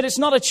on, I said it's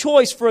not a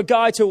choice for a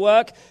guy to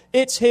work,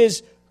 it's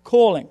his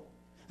calling.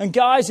 And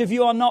guys, if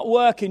you are not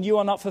working, you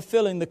are not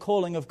fulfilling the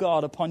calling of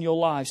God upon your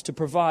lives to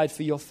provide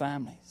for your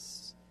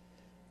families.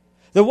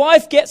 The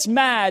wife gets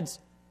mad.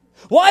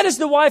 Why does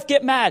the wife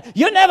get mad?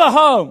 You're never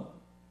home.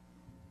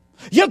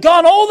 You're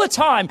gone all the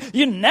time.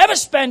 You never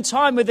spend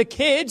time with the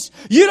kids.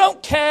 You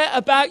don't care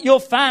about your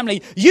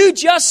family. You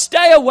just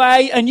stay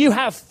away and you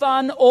have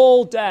fun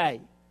all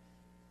day.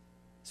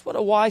 It's what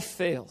a wife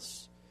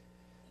feels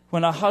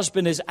when her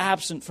husband is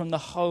absent from the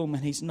home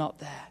and he's not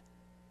there.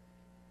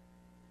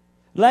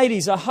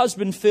 Ladies, a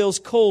husband feels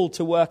called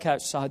to work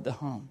outside the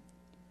home.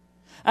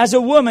 As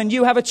a woman,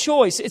 you have a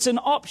choice. It's an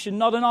option,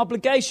 not an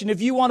obligation.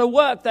 If you want to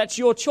work, that's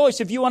your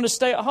choice. If you want to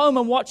stay at home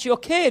and watch your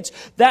kids,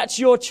 that's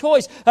your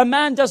choice. A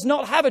man does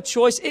not have a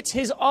choice. It's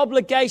his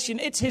obligation.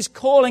 It's his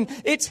calling.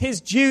 It's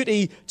his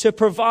duty to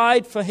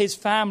provide for his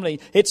family.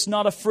 It's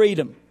not a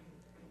freedom.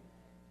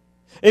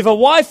 If a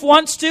wife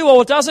wants to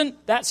or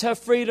doesn't, that's her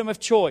freedom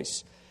of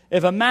choice.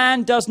 If a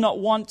man does not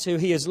want to,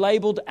 he is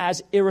labeled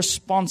as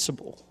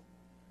irresponsible.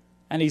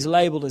 And he's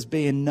labeled as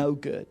being no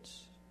good.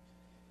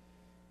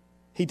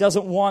 He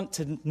doesn't want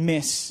to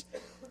miss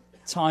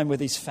time with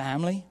his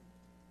family.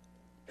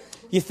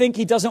 You think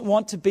he doesn't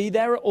want to be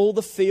there at all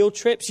the field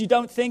trips? You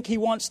don't think he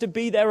wants to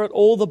be there at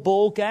all the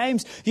ball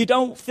games? You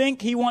don't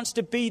think he wants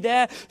to be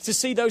there to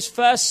see those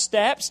first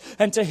steps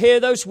and to hear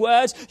those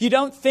words? You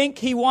don't think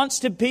he wants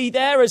to be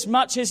there as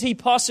much as he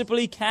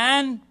possibly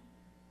can?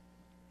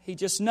 He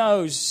just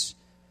knows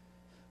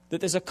that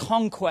there's a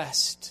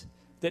conquest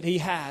that he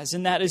has,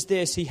 and that is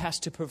this: he has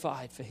to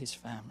provide for his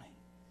family.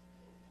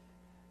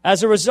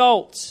 As a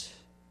result,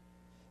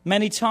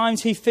 many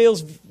times he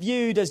feels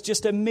viewed as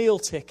just a meal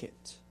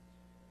ticket,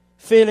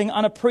 feeling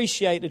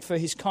unappreciated for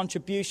his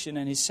contribution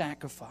and his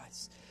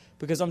sacrifice.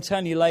 Because I'm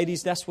telling you,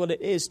 ladies, that's what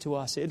it is to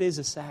us. It is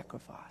a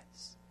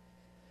sacrifice.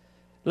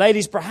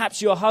 Ladies,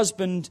 perhaps your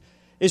husband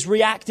is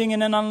reacting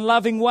in an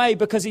unloving way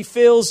because he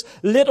feels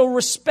little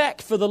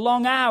respect for the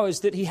long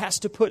hours that he has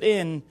to put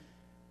in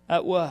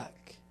at work.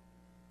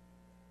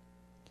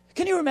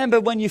 Can you remember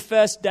when you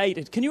first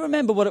dated? Can you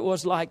remember what it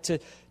was like to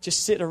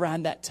just sit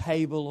around that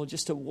table or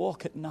just to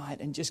walk at night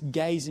and just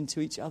gaze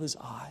into each other's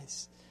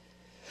eyes?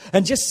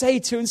 And just say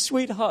to him,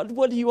 sweetheart,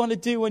 what do you want to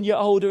do when you're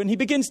older? And he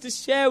begins to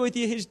share with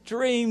you his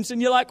dreams.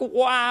 And you're like,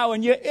 wow.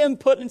 And your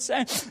input and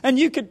saying, and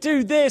you could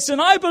do this.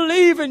 And I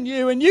believe in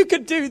you. And you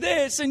could do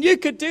this. And you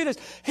could do this.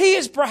 He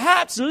is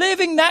perhaps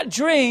living that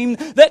dream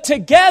that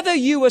together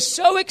you were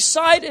so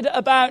excited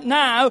about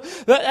now.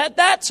 But at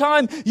that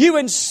time, you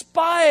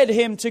inspired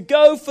him to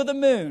go for the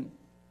moon.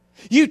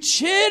 You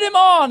cheered him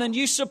on and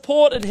you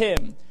supported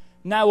him.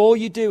 Now all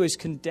you do is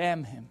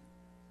condemn him.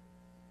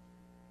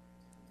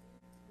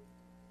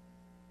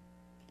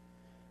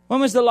 When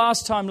was the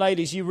last time,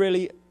 ladies, you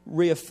really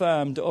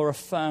reaffirmed or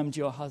affirmed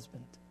your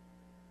husband?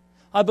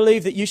 I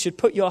believe that you should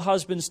put your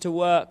husbands to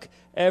work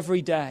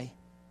every day,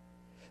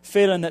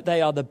 feeling that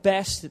they are the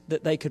best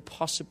that they could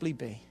possibly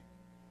be,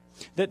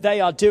 that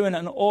they are doing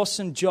an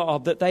awesome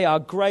job, that they are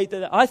great.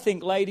 I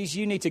think, ladies,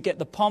 you need to get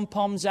the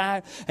pom-poms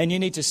out and you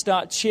need to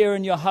start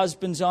cheering your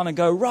husbands on and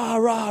go, rah,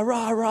 rah,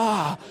 rah,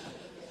 rah.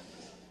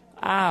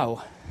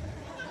 Ow.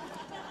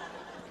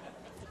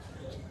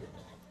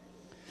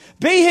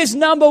 Be his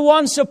number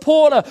one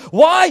supporter.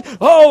 Why?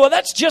 Oh, well,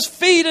 that's just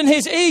feeding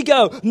his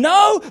ego.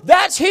 No,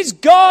 that's his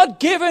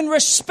God-given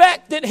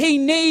respect that he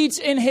needs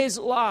in his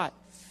life.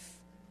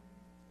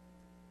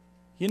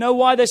 You know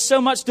why there's so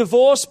much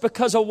divorce?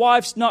 Because a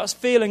wife's not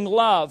feeling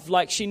love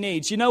like she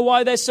needs. You know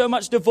why there's so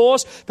much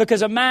divorce?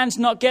 Because a man's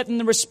not getting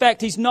the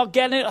respect. He's not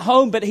getting it at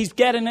home, but he's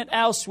getting it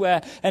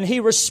elsewhere. And he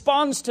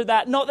responds to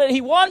that. Not that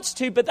he wants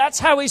to, but that's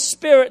how his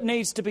spirit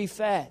needs to be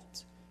fed.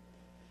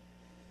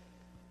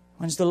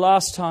 When's the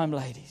last time,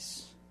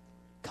 ladies?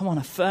 Come on,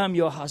 affirm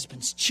your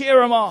husbands. Cheer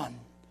them on.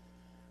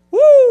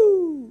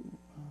 Woo!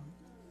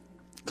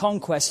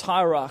 Conquest,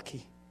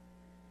 hierarchy.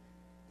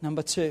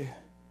 Number 2.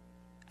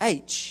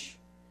 H.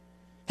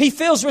 He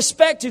feels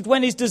respected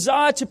when his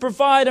desire to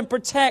provide and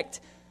protect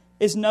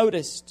is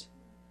noticed.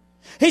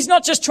 He's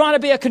not just trying to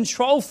be a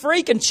control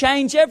freak and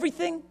change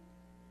everything.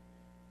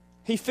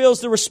 He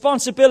feels the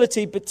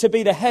responsibility to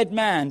be the head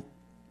man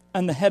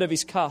and the head of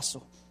his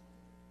castle.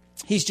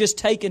 He's just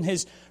taken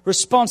his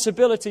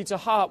responsibility to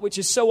heart, which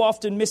is so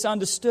often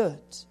misunderstood.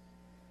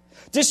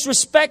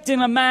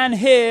 Disrespecting a man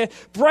here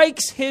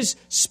breaks his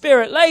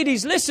spirit.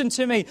 Ladies, listen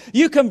to me.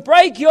 You can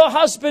break your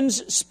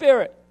husband's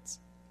spirit.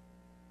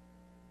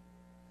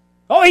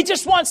 Oh, he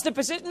just wants the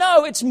position.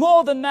 No, it's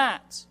more than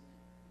that.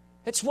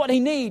 It's what he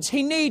needs.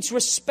 He needs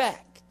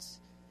respect.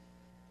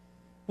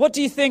 What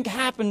do you think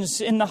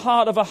happens in the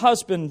heart of a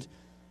husband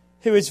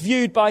who is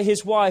viewed by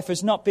his wife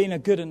as not being a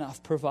good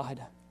enough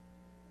provider?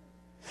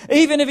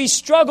 Even if he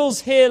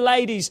struggles here,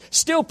 ladies,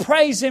 still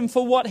praise him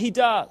for what he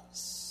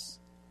does.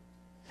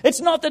 It's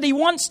not that he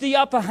wants the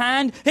upper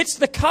hand. It's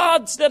the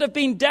cards that have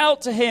been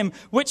dealt to him,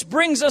 which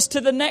brings us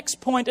to the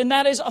next point, and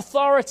that is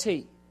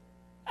authority.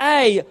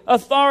 A,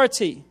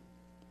 authority,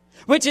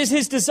 which is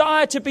his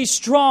desire to be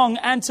strong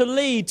and to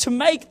lead, to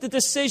make the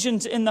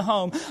decisions in the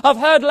home. I've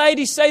heard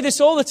ladies say this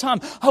all the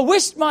time. I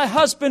wish my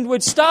husband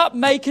would start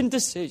making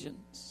decisions.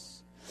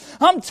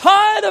 I'm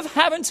tired of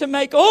having to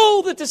make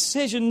all the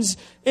decisions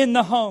in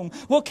the home.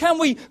 Well, can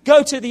we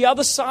go to the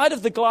other side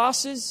of the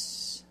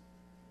glasses?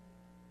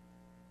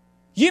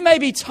 You may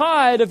be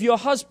tired of your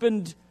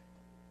husband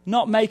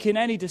not making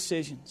any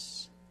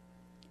decisions.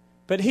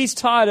 But he's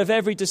tired of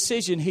every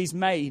decision he's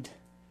made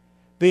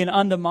being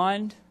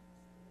undermined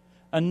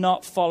and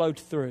not followed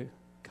through.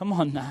 Come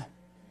on now.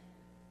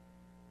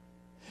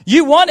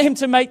 You want him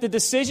to make the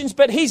decisions,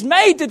 but he's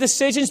made the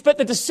decisions, but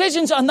the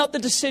decisions are not the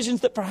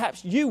decisions that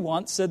perhaps you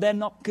want, so they're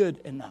not good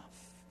enough.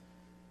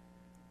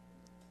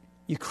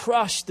 You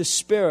crush the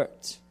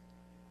spirit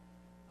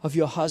of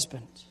your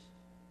husband.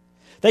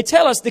 They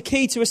tell us the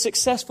key to a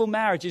successful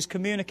marriage is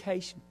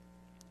communication.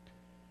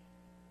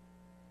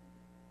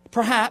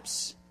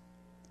 Perhaps,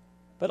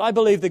 but I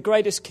believe the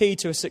greatest key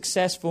to a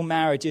successful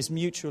marriage is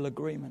mutual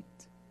agreement.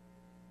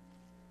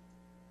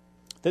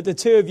 That the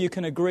two of you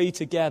can agree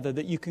together,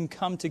 that you can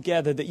come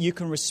together, that you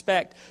can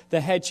respect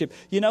the headship.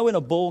 You know, in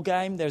a ball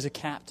game, there's a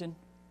captain.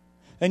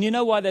 And you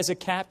know why there's a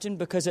captain?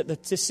 Because at the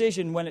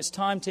decision when it's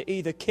time to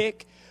either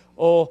kick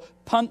or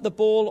punt the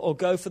ball or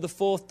go for the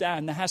fourth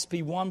down, there has to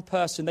be one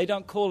person. They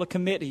don't call a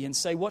committee and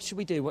say, what should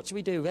we do? What should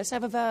we do? Let's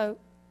have a vote.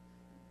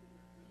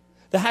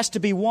 There has to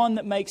be one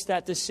that makes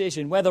that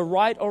decision. Whether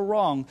right or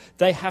wrong,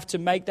 they have to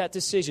make that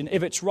decision.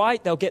 If it's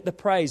right, they'll get the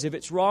praise. If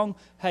it's wrong,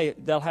 hey,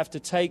 they'll have to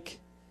take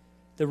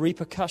the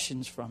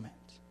repercussions from it.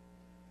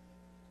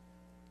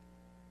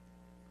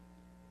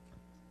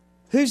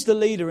 Who's the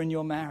leader in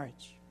your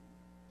marriage?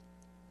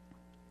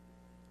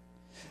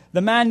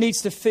 The man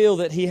needs to feel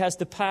that he has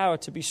the power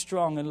to be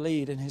strong and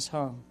lead in his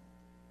home.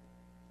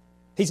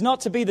 He's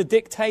not to be the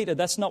dictator.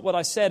 That's not what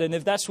I said. And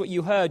if that's what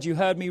you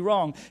heard me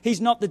wrong. He's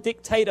not the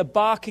dictator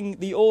barking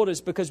the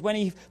orders, because when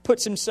he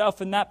puts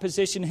himself in that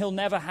position, he'll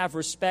never have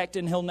respect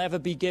and he'll never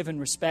be given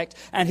respect,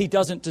 and he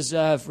doesn't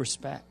deserve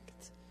respect.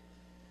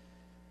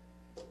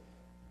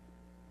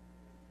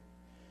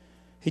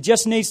 He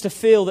just needs to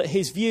feel that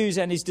his views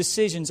and his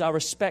decisions are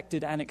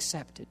respected and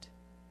accepted.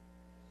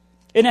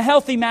 In a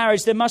healthy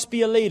marriage, there must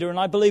be a leader, and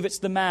I believe it's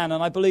the man,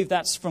 and I believe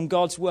that's from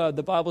God's word.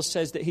 The Bible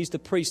says that he's the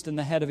priest and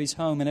the head of his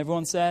home, and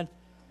everyone said,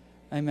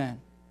 amen.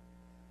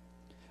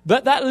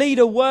 But that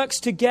leader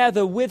works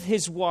together with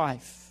his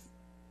wife,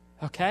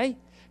 okay?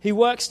 He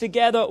works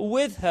together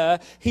with her.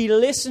 He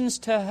listens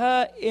to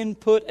her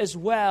input as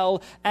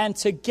well, and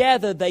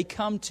together they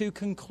come to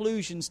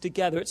conclusions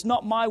together. It's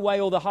not my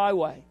way or the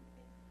highway.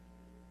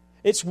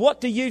 It's what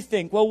do you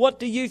think? Well, what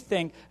do you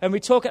think? And we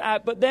talk it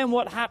out, but then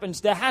what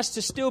happens? There has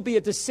to still be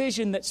a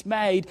decision that's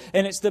made,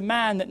 and it's the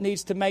man that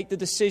needs to make the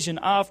decision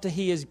after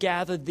he has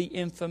gathered the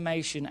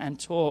information and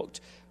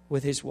talked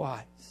with his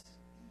wife.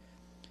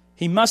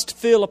 He must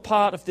feel a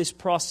part of this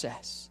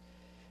process.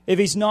 If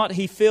he's not,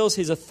 he feels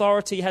his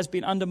authority has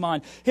been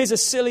undermined. Here's a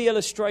silly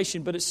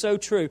illustration, but it's so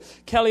true.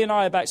 Kelly and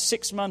I, about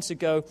 6 months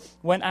ago,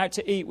 went out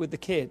to eat with the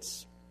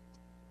kids.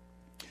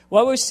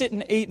 While we were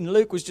sitting eating,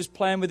 Luke was just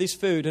playing with his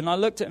food. And I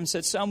looked at him and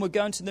said, son, we're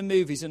going to the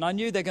movies. And I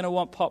knew they're going to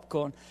want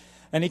popcorn.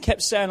 And he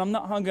kept saying, I'm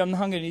not hungry, I'm not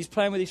hungry. And he's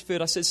playing with his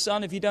food. I said,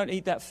 son, if you don't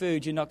eat that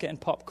food, you're not getting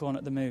popcorn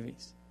at the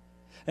movies.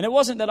 And it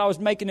wasn't that I was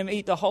making him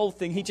eat the whole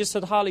thing. He just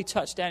had hardly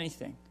touched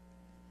anything.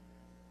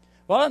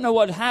 Well, I don't know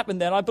what happened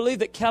then. I believe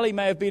that Kelly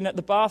may have been at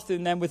the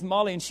bathroom then with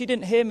Molly. And she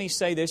didn't hear me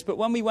say this. But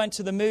when we went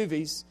to the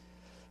movies,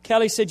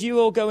 Kelly said, you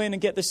all go in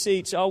and get the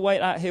seats. I'll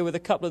wait out here with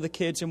a couple of the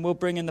kids and we'll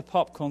bring in the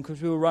popcorn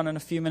because we were running a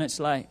few minutes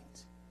late.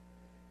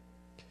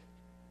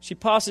 She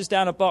passes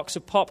down a box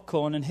of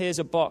popcorn, and here's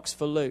a box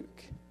for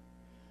Luke.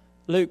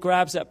 Luke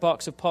grabs that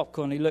box of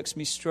popcorn. He looks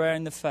me straight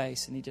in the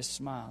face and he just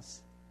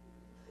smiles.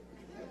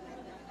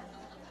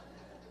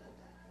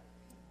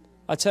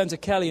 I turned to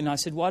Kelly and I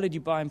said, why did you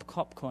buy him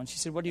popcorn? She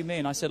said, what do you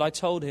mean? I said, I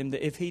told him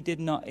that if he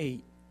did not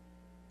eat,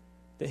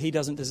 that he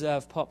doesn't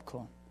deserve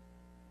popcorn.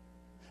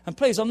 And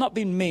please, I'm not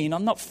being mean.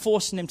 I'm not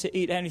forcing him to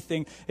eat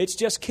anything. It's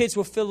just kids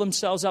will fill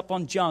themselves up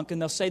on junk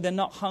and they'll say they're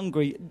not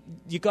hungry.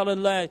 You've got to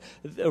learn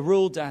a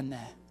rule down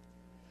there.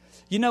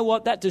 You know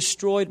what? That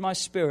destroyed my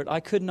spirit. I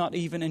could not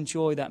even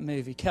enjoy that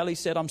movie. Kelly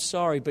said, I'm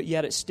sorry, but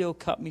yet it still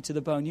cut me to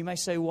the bone. You may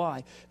say,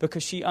 why?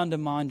 Because she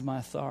undermined my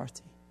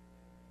authority.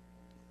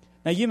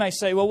 Now, you may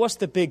say, well, what's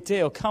the big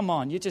deal? Come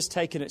on, you're just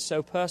taking it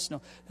so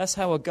personal. That's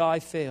how a guy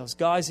feels.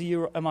 Guys,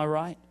 am I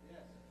right?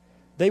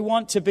 They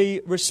want to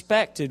be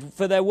respected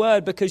for their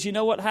word, because you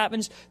know what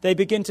happens? They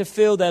begin to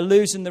feel they're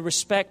losing the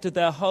respect of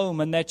their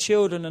home and their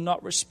children are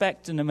not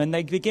respecting them. And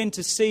they begin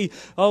to see,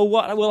 oh,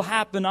 what will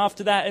happen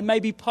after that? It may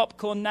be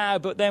popcorn now,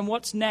 but then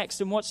what's next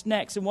and what's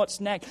next and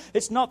what's next?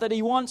 It's not that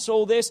he wants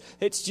all this.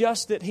 It's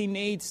just that he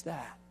needs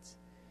that.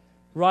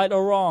 Right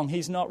or wrong?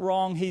 He's not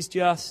wrong. He's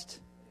just.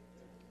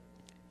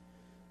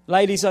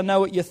 Ladies, I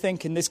know what you're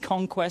thinking. This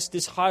conquest,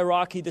 this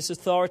hierarchy, this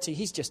authority,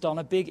 he's just on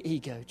a big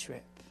ego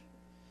trip.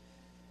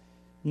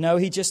 No,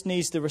 he just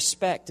needs the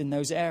respect in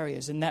those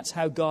areas, and that's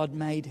how God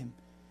made him.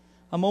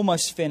 I'm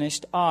almost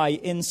finished.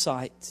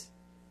 Insight.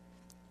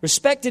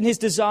 Respect in his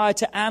desire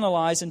to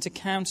analyze and to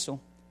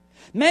counsel.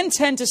 Men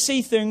tend to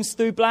see things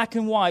through black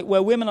and white,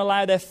 where women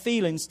allow their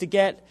feelings to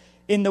get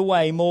in the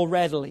way more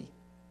readily.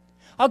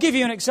 I'll give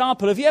you an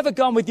example. Have you ever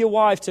gone with your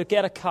wife to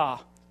get a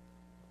car?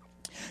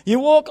 You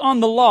walk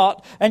on the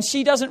lot, and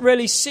she doesn't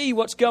really see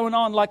what's going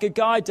on like a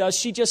guy does.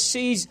 She just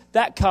sees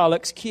that car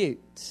looks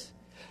cute.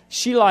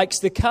 She likes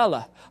the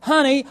color.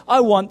 Honey,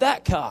 I want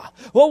that car.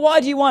 Well,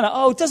 why do you want it?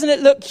 Oh, doesn't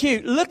it look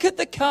cute? Look at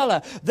the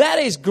color. That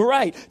is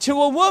great.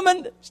 To a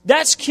woman,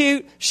 that's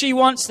cute. She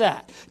wants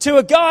that. To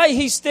a guy,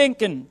 he's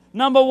thinking,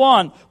 number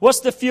one, what's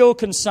the fuel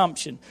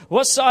consumption?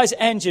 What size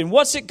engine?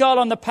 What's it got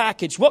on the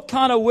package? What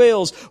kind of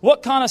wheels?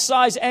 What kind of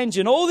size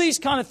engine? All these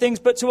kind of things.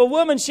 But to a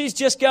woman, she's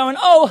just going,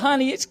 oh,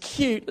 honey, it's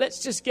cute.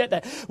 Let's just get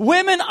there.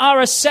 Women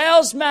are a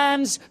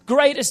salesman's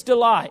greatest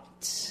delight.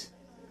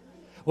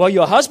 Well,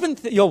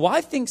 your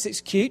wife thinks it's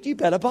cute. You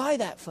better buy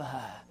that for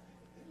her.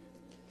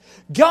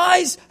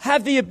 Guys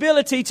have the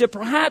ability to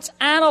perhaps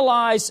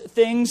analyze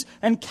things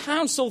and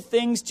counsel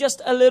things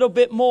just a little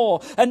bit more.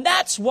 And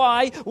that's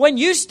why when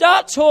you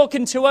start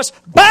talking to us,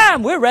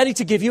 bam, we're ready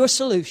to give you a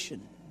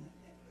solution.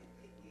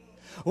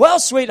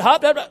 Well,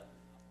 sweetheart,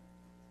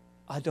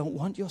 I don't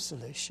want your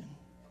solution.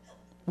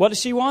 What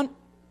does she want?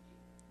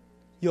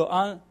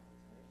 Your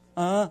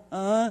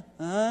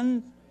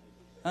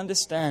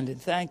understanding.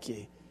 Thank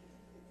you.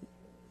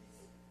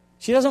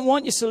 She doesn't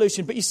want your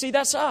solution. But you see,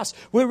 that's us.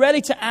 We're ready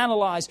to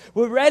analyze.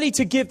 We're ready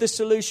to give the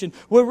solution.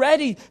 We're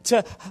ready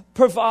to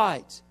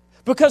provide.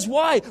 Because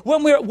why?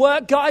 When we're at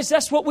work, guys,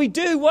 that's what we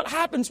do. What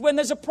happens when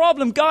there's a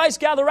problem? Guys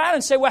gather around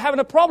and say, we're having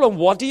a problem.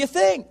 What do you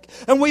think?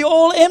 And we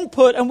all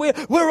input and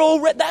we're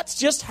all, that's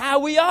just how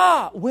we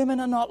are. Women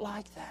are not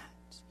like that.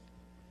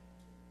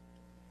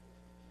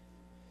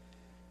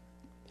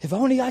 If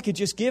only I could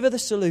just give her the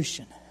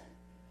solution,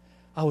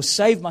 I will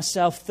save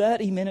myself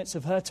 30 minutes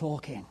of her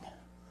talking.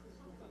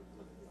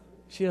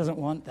 She doesn't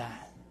want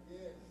that.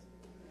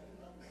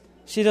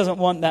 She doesn't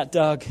want that,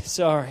 Doug.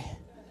 Sorry.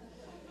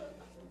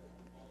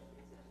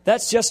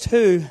 That's just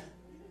who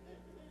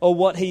or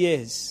what he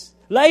is.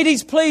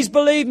 Ladies, please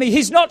believe me.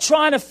 He's not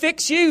trying to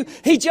fix you.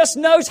 He just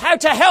knows how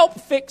to help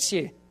fix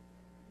you.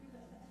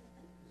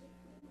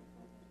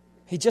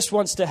 He just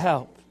wants to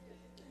help.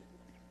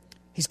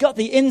 He's got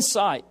the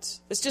insight.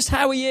 It's just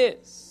how he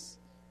is.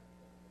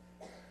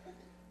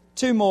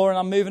 2 more and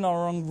I'm moving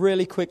on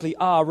really quickly.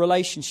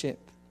 Relationship.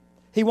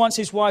 He wants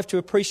his wife to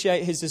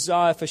appreciate his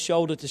desire for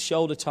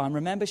shoulder-to-shoulder time.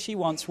 Remember, she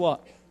wants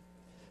what?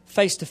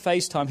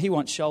 Face-to-face time. He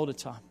wants shoulder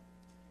time.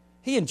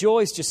 He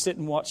enjoys just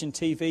sitting watching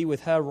TV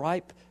with her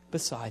right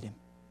beside him.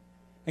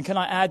 And can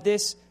I add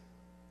this?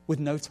 With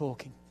no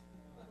talking.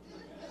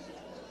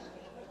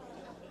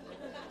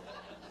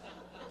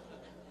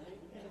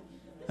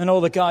 And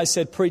all the guys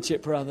said, preach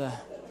it, brother.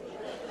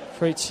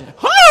 Preach it.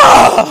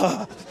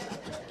 Ah!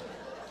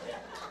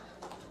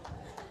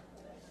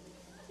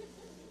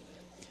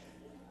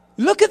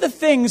 Look at the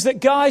things that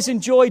guys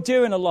enjoy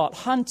doing a lot.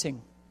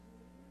 Hunting.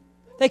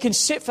 They can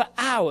sit for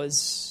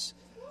hours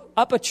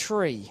up a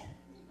tree,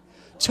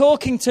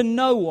 talking to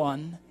no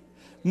one,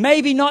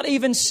 maybe not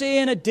even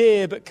seeing a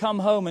deer, but come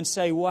home and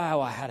say,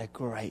 wow, I had a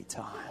great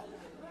time.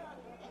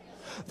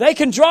 They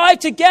can drive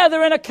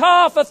together in a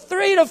car for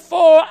 3 to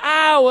 4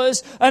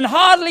 hours and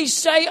hardly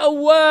say a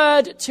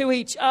word to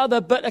each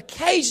other, but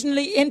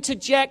occasionally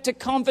interject a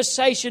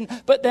conversation,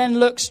 but then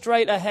look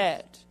straight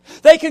ahead.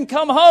 They can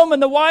come home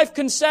and the wife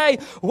can say,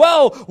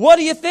 well, what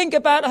do you think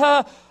about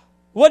her?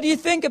 What do you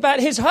think about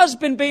his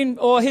husband being,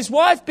 or his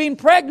wife being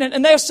pregnant?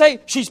 And they'll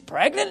say, she's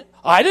pregnant?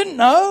 I didn't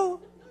know.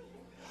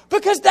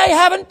 Because they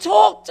haven't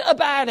talked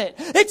about it.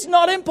 It's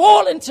not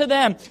important to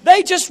them.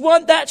 They just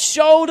want that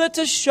shoulder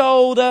to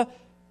shoulder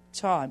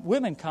time.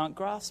 Women can't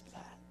grasp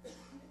that.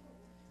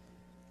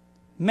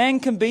 Men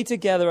can be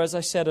together, as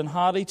I said, and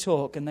hardly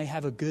talk, and they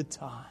have a good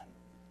time.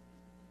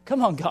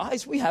 Come on,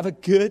 guys, we have a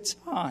good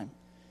time.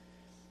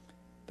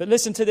 But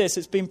listen to this.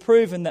 It's been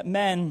proven that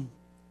men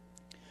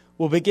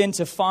will begin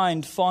to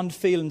find fond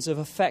feelings of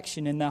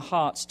affection in their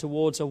hearts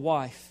towards a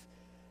wife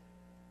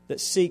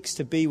that seeks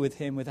to be with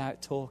him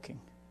without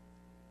talking.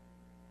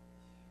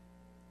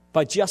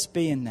 By just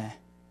being there.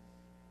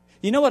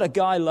 You know what a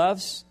guy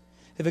loves?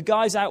 If a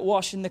guy's out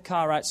washing the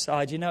car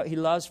outside, you know what he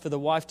loves? For the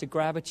wife to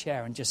grab a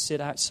chair and just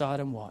sit outside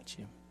and watch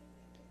him.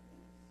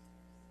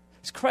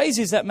 As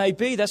crazy as that may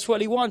be, that's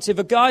what he wants. If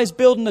a guy is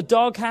building a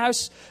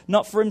doghouse,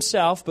 not for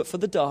himself, but for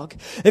the dog.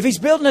 If he's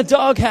building a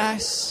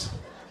doghouse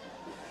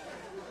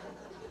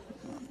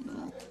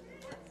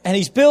and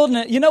he's building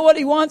it, you know what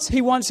he wants? He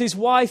wants his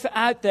wife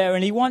out there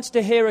and he wants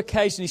to hear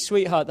occasionally,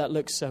 sweetheart, that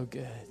looks so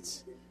good.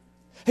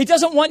 He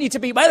doesn't want you to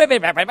be, because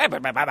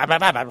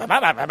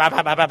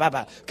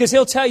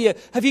he'll tell you,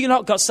 have you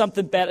not got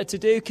something better to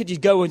do? Could you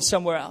go in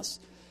somewhere else?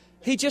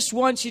 He just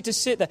wants you to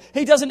sit there.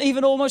 He doesn't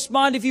even almost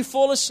mind if you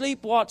fall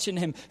asleep watching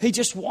him. He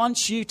just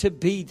wants you to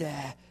be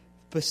there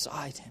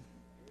beside him.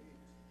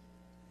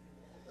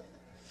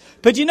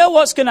 But you know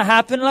what's going to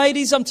happen,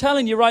 ladies? I'm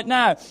telling you right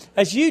now.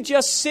 As you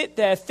just sit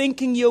there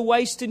thinking you're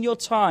wasting your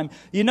time,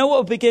 you know what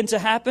will begin to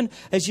happen?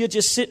 As you're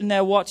just sitting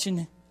there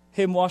watching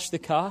him wash the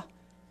car,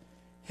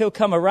 he'll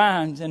come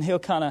around and he'll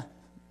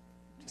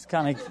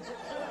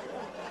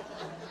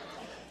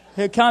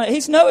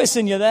he's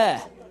noticing you're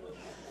there.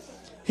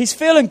 He's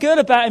feeling good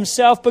about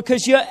himself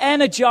because you're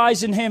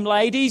energizing him,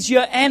 ladies.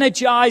 You're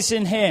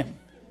energizing him.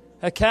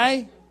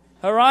 Okay?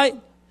 All right?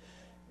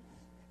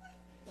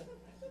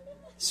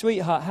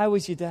 Sweetheart, how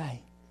was your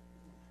day?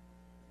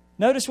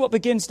 Notice what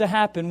begins to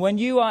happen. When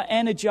you are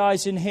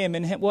energized in him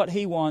and what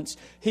he wants,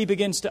 he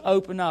begins to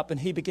open up and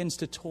he begins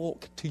to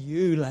talk to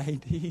you,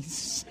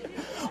 ladies.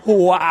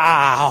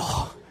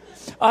 Wow.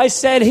 I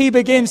said he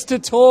begins to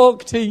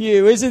talk to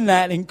you. Isn't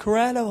that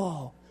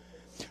incredible?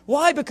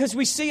 Why? Because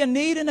we see a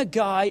need in a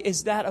guy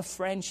is that of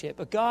friendship.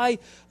 A guy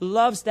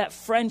loves that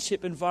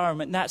friendship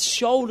environment, that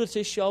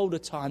shoulder-to-shoulder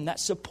time, that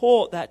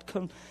support, that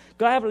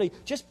gladly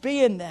just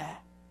being there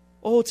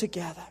all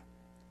together.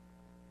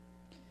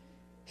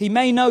 He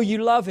may know you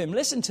love him.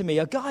 Listen to me.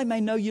 A guy may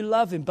know you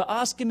love him, but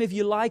ask him if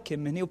you like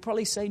him, and he'll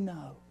probably say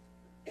no.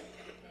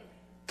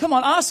 Come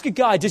on, ask a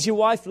guy, does your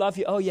wife love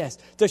you? Oh, yes.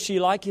 Does she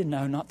like you?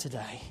 No, not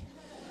today.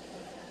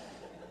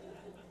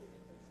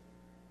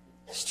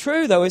 It's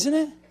true, though, isn't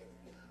it?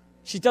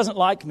 She doesn't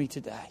like me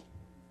today.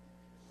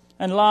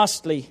 And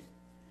lastly,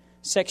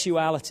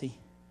 sexuality.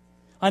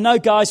 I know,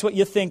 guys, what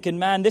you're thinking.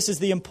 Man, this is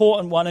the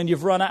important one, and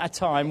you've run out of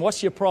time.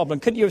 What's your problem?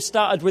 Couldn't you have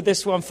started with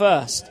this one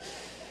first?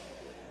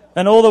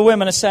 And all the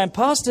women are saying,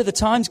 Pastor, the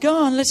time's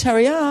gone. Let's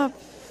hurry up.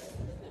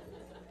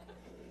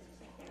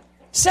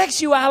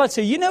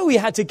 Sexuality. You know we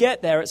had to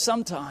get there at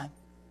some time.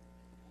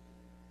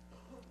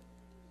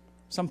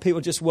 Some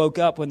people just woke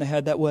up when they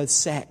heard that word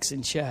sex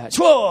in church.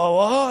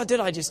 Whoa,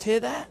 did I just hear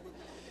that?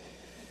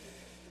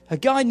 A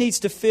guy needs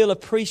to feel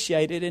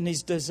appreciated in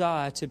his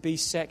desire to be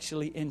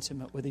sexually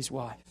intimate with his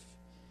wife.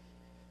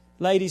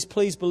 Ladies,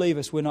 please believe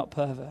us, we're not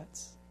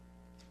perverts.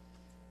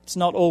 It's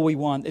not all we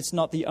want. It's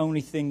not the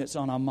only thing that's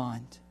on our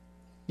mind.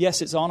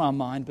 Yes, it's on our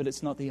mind, but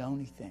it's not the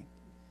only thing.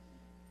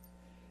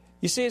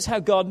 You see, it's how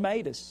God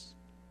made us.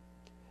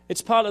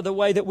 It's part of the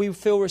way that we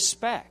feel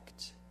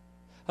respect.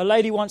 A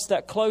lady wants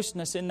that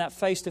closeness in that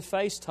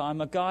face-to-face time.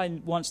 A guy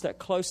wants that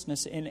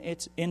closeness in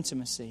its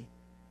intimacy.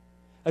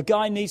 A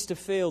guy needs to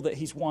feel that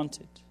he's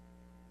wanted.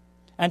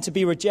 And to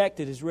be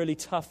rejected is really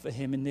tough for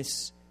him in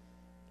this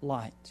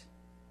light.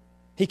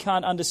 He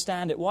can't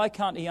understand it. Why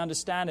can't he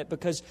understand it?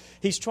 Because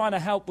he's trying to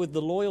help with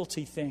the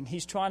loyalty thing.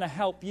 He's trying to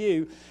help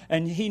you,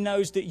 and he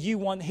knows that you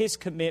want his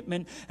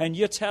commitment, and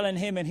you're telling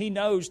him, and he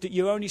knows that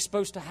you're only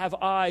supposed to have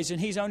eyes, and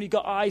he's only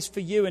got eyes for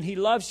you, and he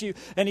loves you,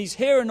 and he's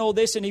hearing all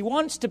this, and he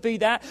wants to be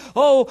that.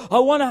 Oh, I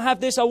want to have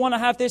this, I want to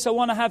have this, I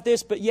want to have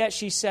this, but yet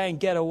she's saying,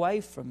 get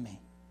away from me.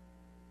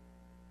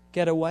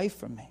 Get away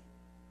from me.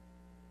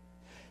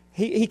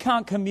 He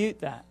can't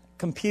compute that.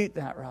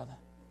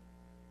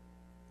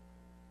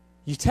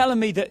 You're telling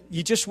me that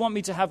you just want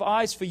me to have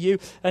eyes for you,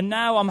 and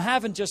now I'm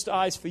having just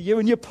eyes for you,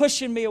 and you're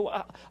pushing me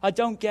away. I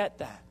don't get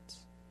that.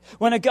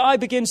 When a guy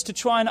begins to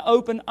try and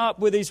open up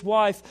with his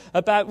wife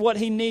about what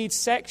he needs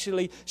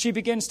sexually, she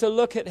begins to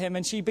look at him,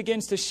 and she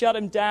begins to shut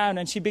him down,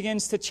 and she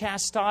begins to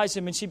chastise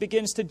him, and she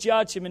begins to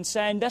judge him and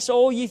saying, that's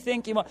all you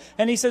think you want.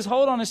 And he says,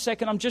 hold on a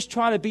second, I'm just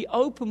trying to be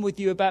open with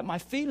you about my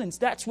feelings.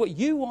 That's what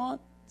you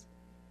want.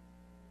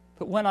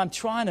 But when I'm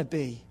trying to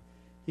be,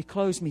 you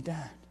close me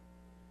down.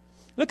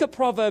 Look at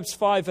Proverbs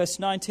 5, verse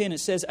 19. It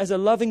says, as a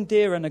loving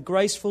deer and a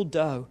graceful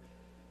doe,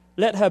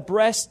 let her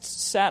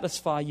breasts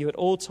satisfy you at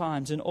all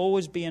times and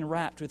always be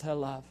enwrapped with her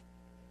love.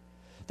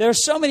 There are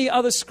so many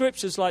other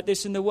scriptures like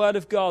this in the Word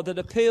of God that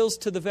appeals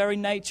to the very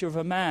nature of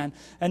a man,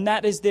 and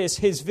that is this,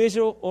 his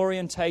visual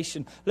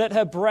orientation. Let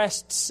her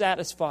breasts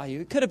satisfy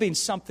you. It could have been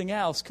something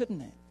else,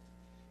 couldn't it?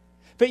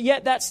 But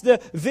yet that's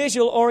the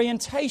visual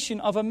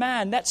orientation of a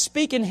man. That's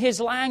speaking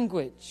his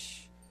language,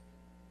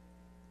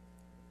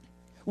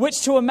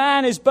 which to a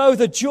man is both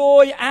a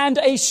joy and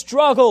a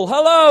struggle.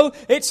 Hello,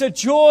 it's a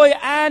joy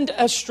and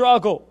a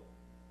struggle.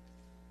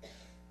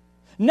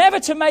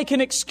 Never to make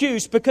an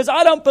excuse, because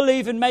I don't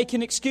believe in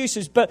making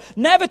excuses, but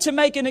never to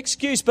make an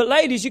excuse. But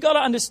ladies, you've got to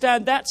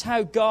understand that's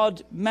how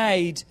God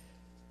made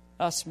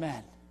us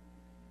men.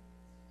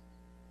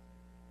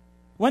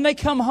 When they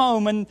come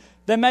home and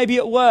they may be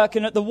at work,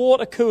 and at the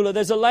water cooler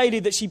there's a lady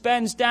that she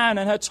bends down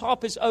and her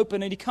top is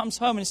open, and he comes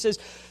home and says,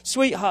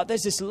 sweetheart,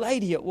 there's this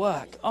lady at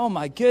work. Oh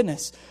my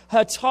goodness,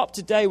 her top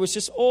today was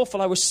just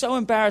awful. I was so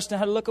embarrassed and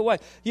had to look away.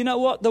 You know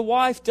what? The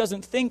wife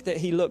doesn't think that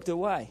he looked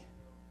away.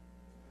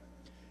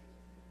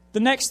 The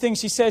next thing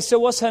she says, so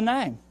what's her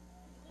name?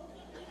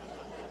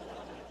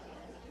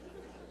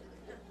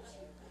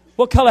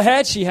 What color hair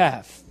did she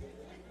have?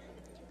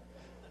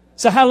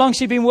 So how long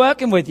she been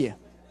working with you?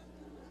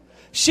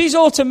 She's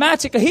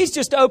automatically, he's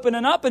just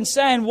opening up and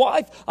saying,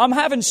 wife, I'm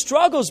having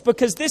struggles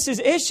because this is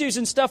issues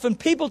and stuff, and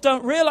people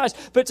don't realize.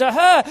 But to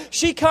her,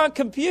 she can't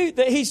compute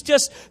that he's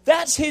just,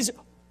 that's his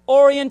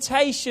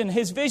orientation,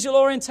 his visual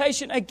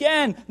orientation.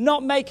 Again,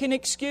 not making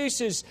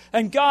excuses.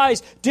 And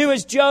guys, do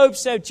as Job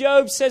said.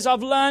 Job says,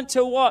 I've learned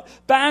to what?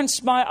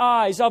 Bounce my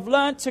eyes. I've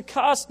learned to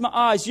cast my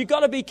eyes. You've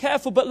got to be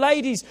careful. But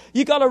ladies,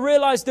 you've got to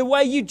realize the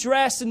way you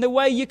dress and the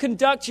way you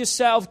conduct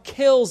yourself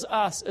kills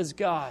us as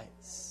guys.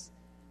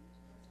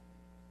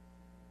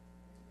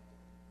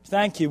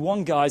 Thank you.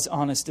 One guy's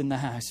honest in the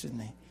house, isn't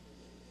he?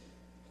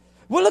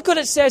 Well, look what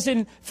it says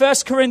in 1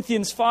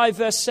 Corinthians 5,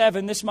 verse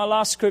 7. This is my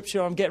last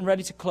scripture. I'm getting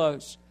ready to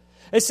close.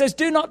 It says,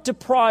 do not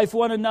deprive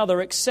one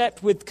another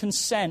except with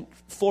consent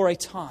for a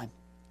time.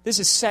 This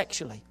is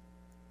sexually.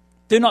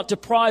 Do not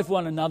deprive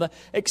one another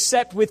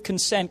except with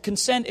consent.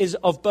 Consent is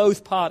of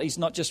both parties,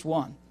 not just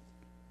one.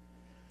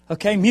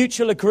 Okay,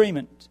 mutual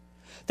agreement.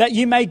 That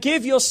you may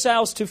give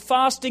yourselves to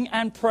fasting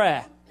and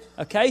prayer.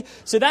 Okay,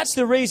 so that's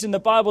the reason the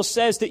Bible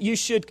says that you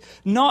should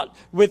not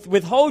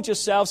withhold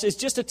yourselves. It's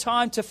just a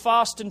time to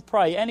fast and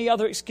pray. Any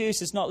other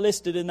excuse is not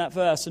listed in that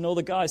verse. And all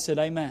the guys said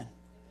amen.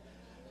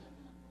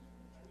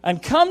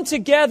 And come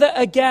together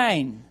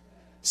again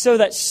so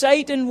that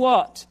Satan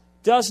what?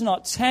 Does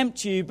not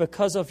tempt you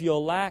because of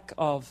your lack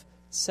of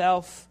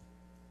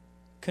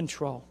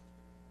self-control.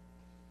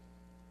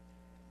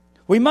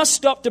 We must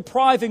stop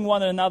depriving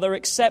one another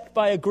except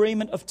by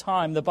agreement of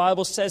time. The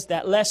Bible says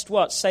that, lest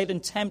what? Satan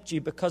tempt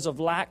you because of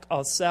lack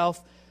of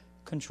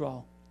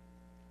self-control.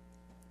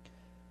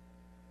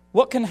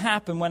 What can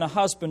happen when a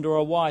husband or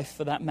a wife,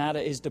 for that matter,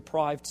 is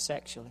deprived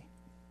sexually?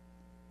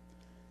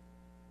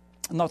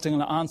 I'm not going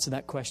to answer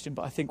that question,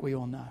 but I think we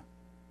all know.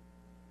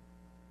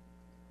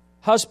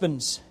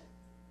 Husbands,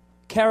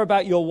 care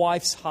about your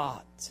wife's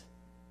heart.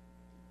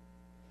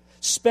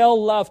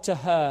 Spell love to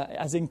her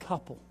as in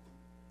couple.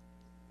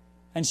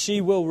 And she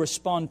will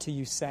respond to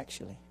you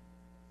sexually.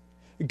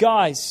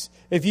 Guys,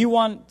 if you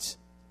want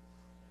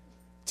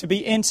to be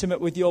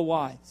intimate with your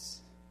wives,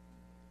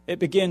 it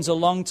begins a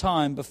long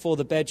time before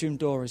the bedroom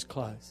door is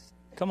closed.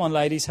 Come on,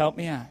 ladies, help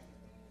me out.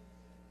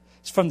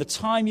 It's from the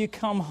time you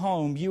come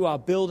home, you are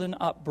building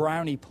up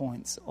brownie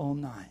points all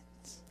night.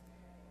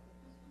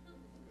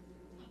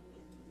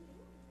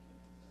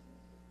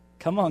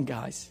 Come on,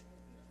 guys.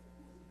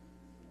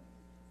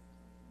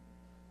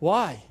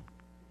 Why?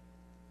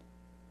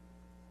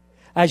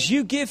 As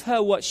you give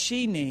her what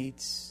she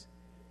needs,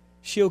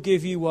 she'll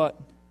give you what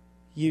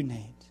you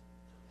need.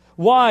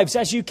 Wives,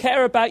 as you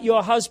care about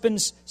your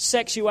husband's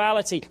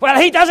sexuality,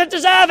 well, he doesn't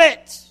deserve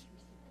it.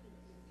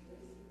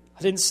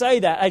 I didn't say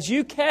that. As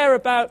you care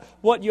about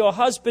what your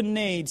husband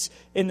needs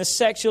in the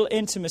sexual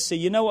intimacy,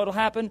 you know what will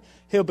happen?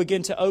 He'll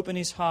begin to open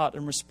his heart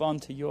and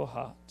respond to your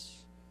heart.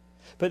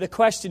 But the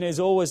question is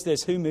always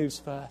this: who moves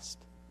first?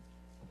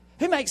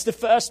 Who makes the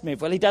first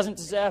move? Well, he doesn't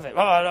deserve it.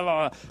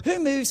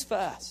 Who moves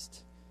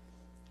first?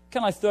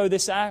 Can I throw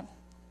this out?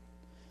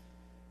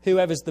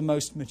 Whoever's the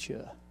most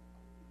mature.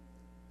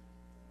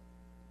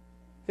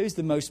 Who's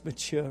the most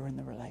mature in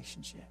the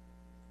relationship?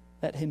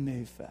 Let him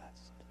move first.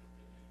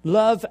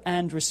 Love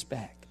and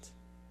respect.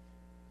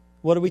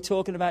 What are we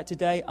talking about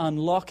today?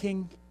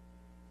 Unlocking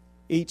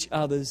each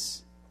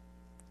other's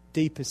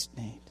deepest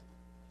need.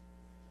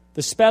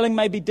 The spelling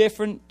may be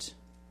different,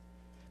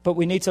 but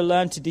we need to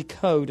learn to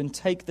decode and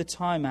take the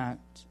time out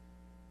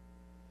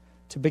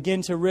to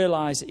begin to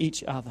realize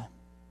each other.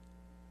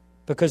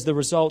 Because the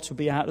results will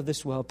be out of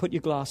this world. Put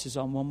your glasses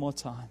on one more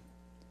time.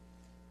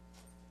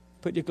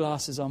 Put your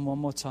glasses on one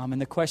more time.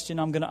 And the question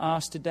I'm going to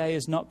ask today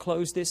is not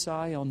close this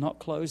eye or not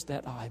close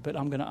that eye. But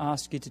I'm going to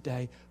ask you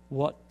today,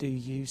 what do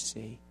you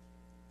see?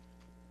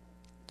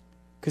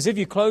 Because if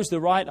you close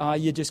the right eye,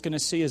 you're just going to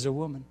see as a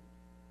woman.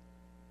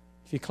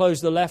 If you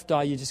close the left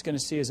eye, you're just going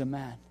to see as a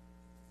man.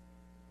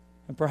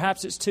 And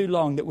perhaps it's too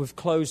long that we've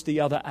closed the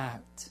other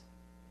out.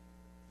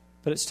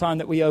 But it's time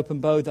that we open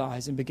both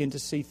eyes and begin to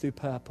see through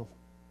purple.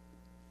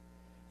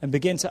 And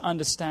begin to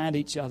understand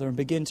each other and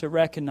begin to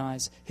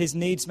recognize his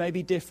needs may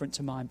be different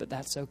to mine, but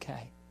that's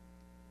okay.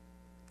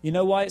 You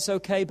know why it's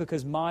okay?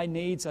 Because my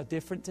needs are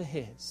different to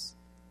his.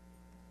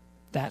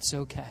 That's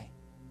okay.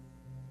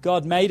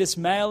 God made us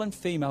male and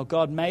female.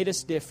 God made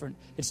us different.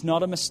 It's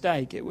not a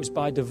mistake. It was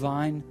by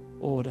divine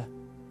order.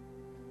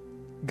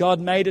 God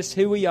made us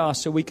who we are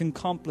so we can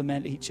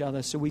complement each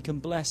other, so we can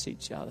bless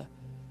each other,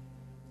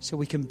 so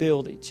we can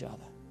build each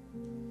other.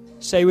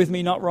 Say with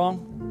me, not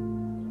wrong.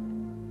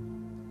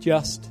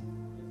 Just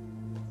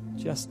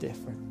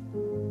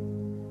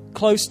different.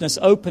 Closeness,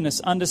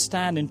 openness,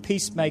 understanding,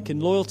 peacemaking,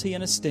 loyalty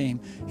and esteem.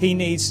 He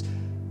needs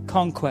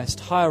conquest,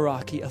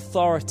 hierarchy,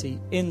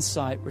 authority,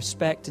 insight,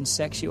 respect and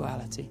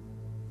sexuality.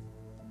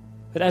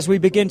 But as we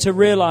begin to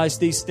realize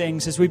these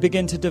things, as we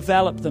begin to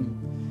develop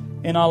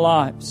them in our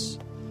lives,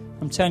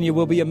 I'm telling you,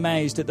 we'll be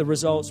amazed at the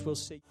results we'll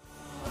see.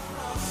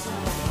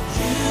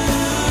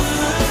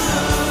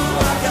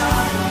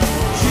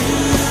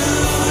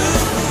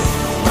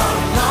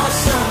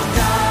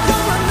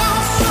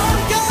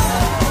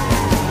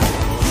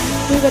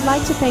 We would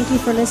like to thank you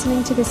for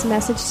listening to this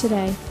message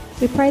today.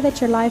 We pray that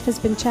your life has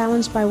been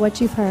challenged by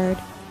what you've heard,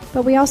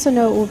 but we also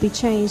know it will be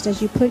changed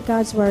as you put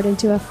God's Word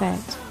into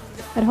effect.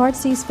 At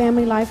Heartsease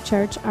Family Life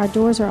Church, our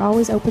doors are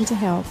always open to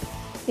help.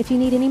 If you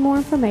need any more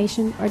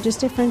information or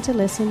just a friend to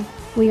listen,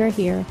 we are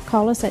here.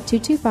 Call us at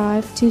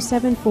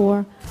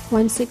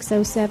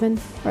 225-274-1607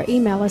 or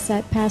email us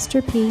at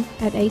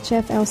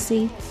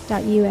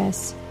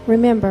pastorp@hflc.us.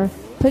 Remember,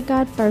 put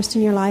God first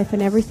in your life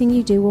and everything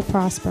you do will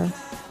prosper.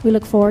 We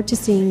look forward to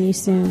seeing you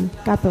soon.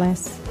 God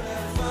bless.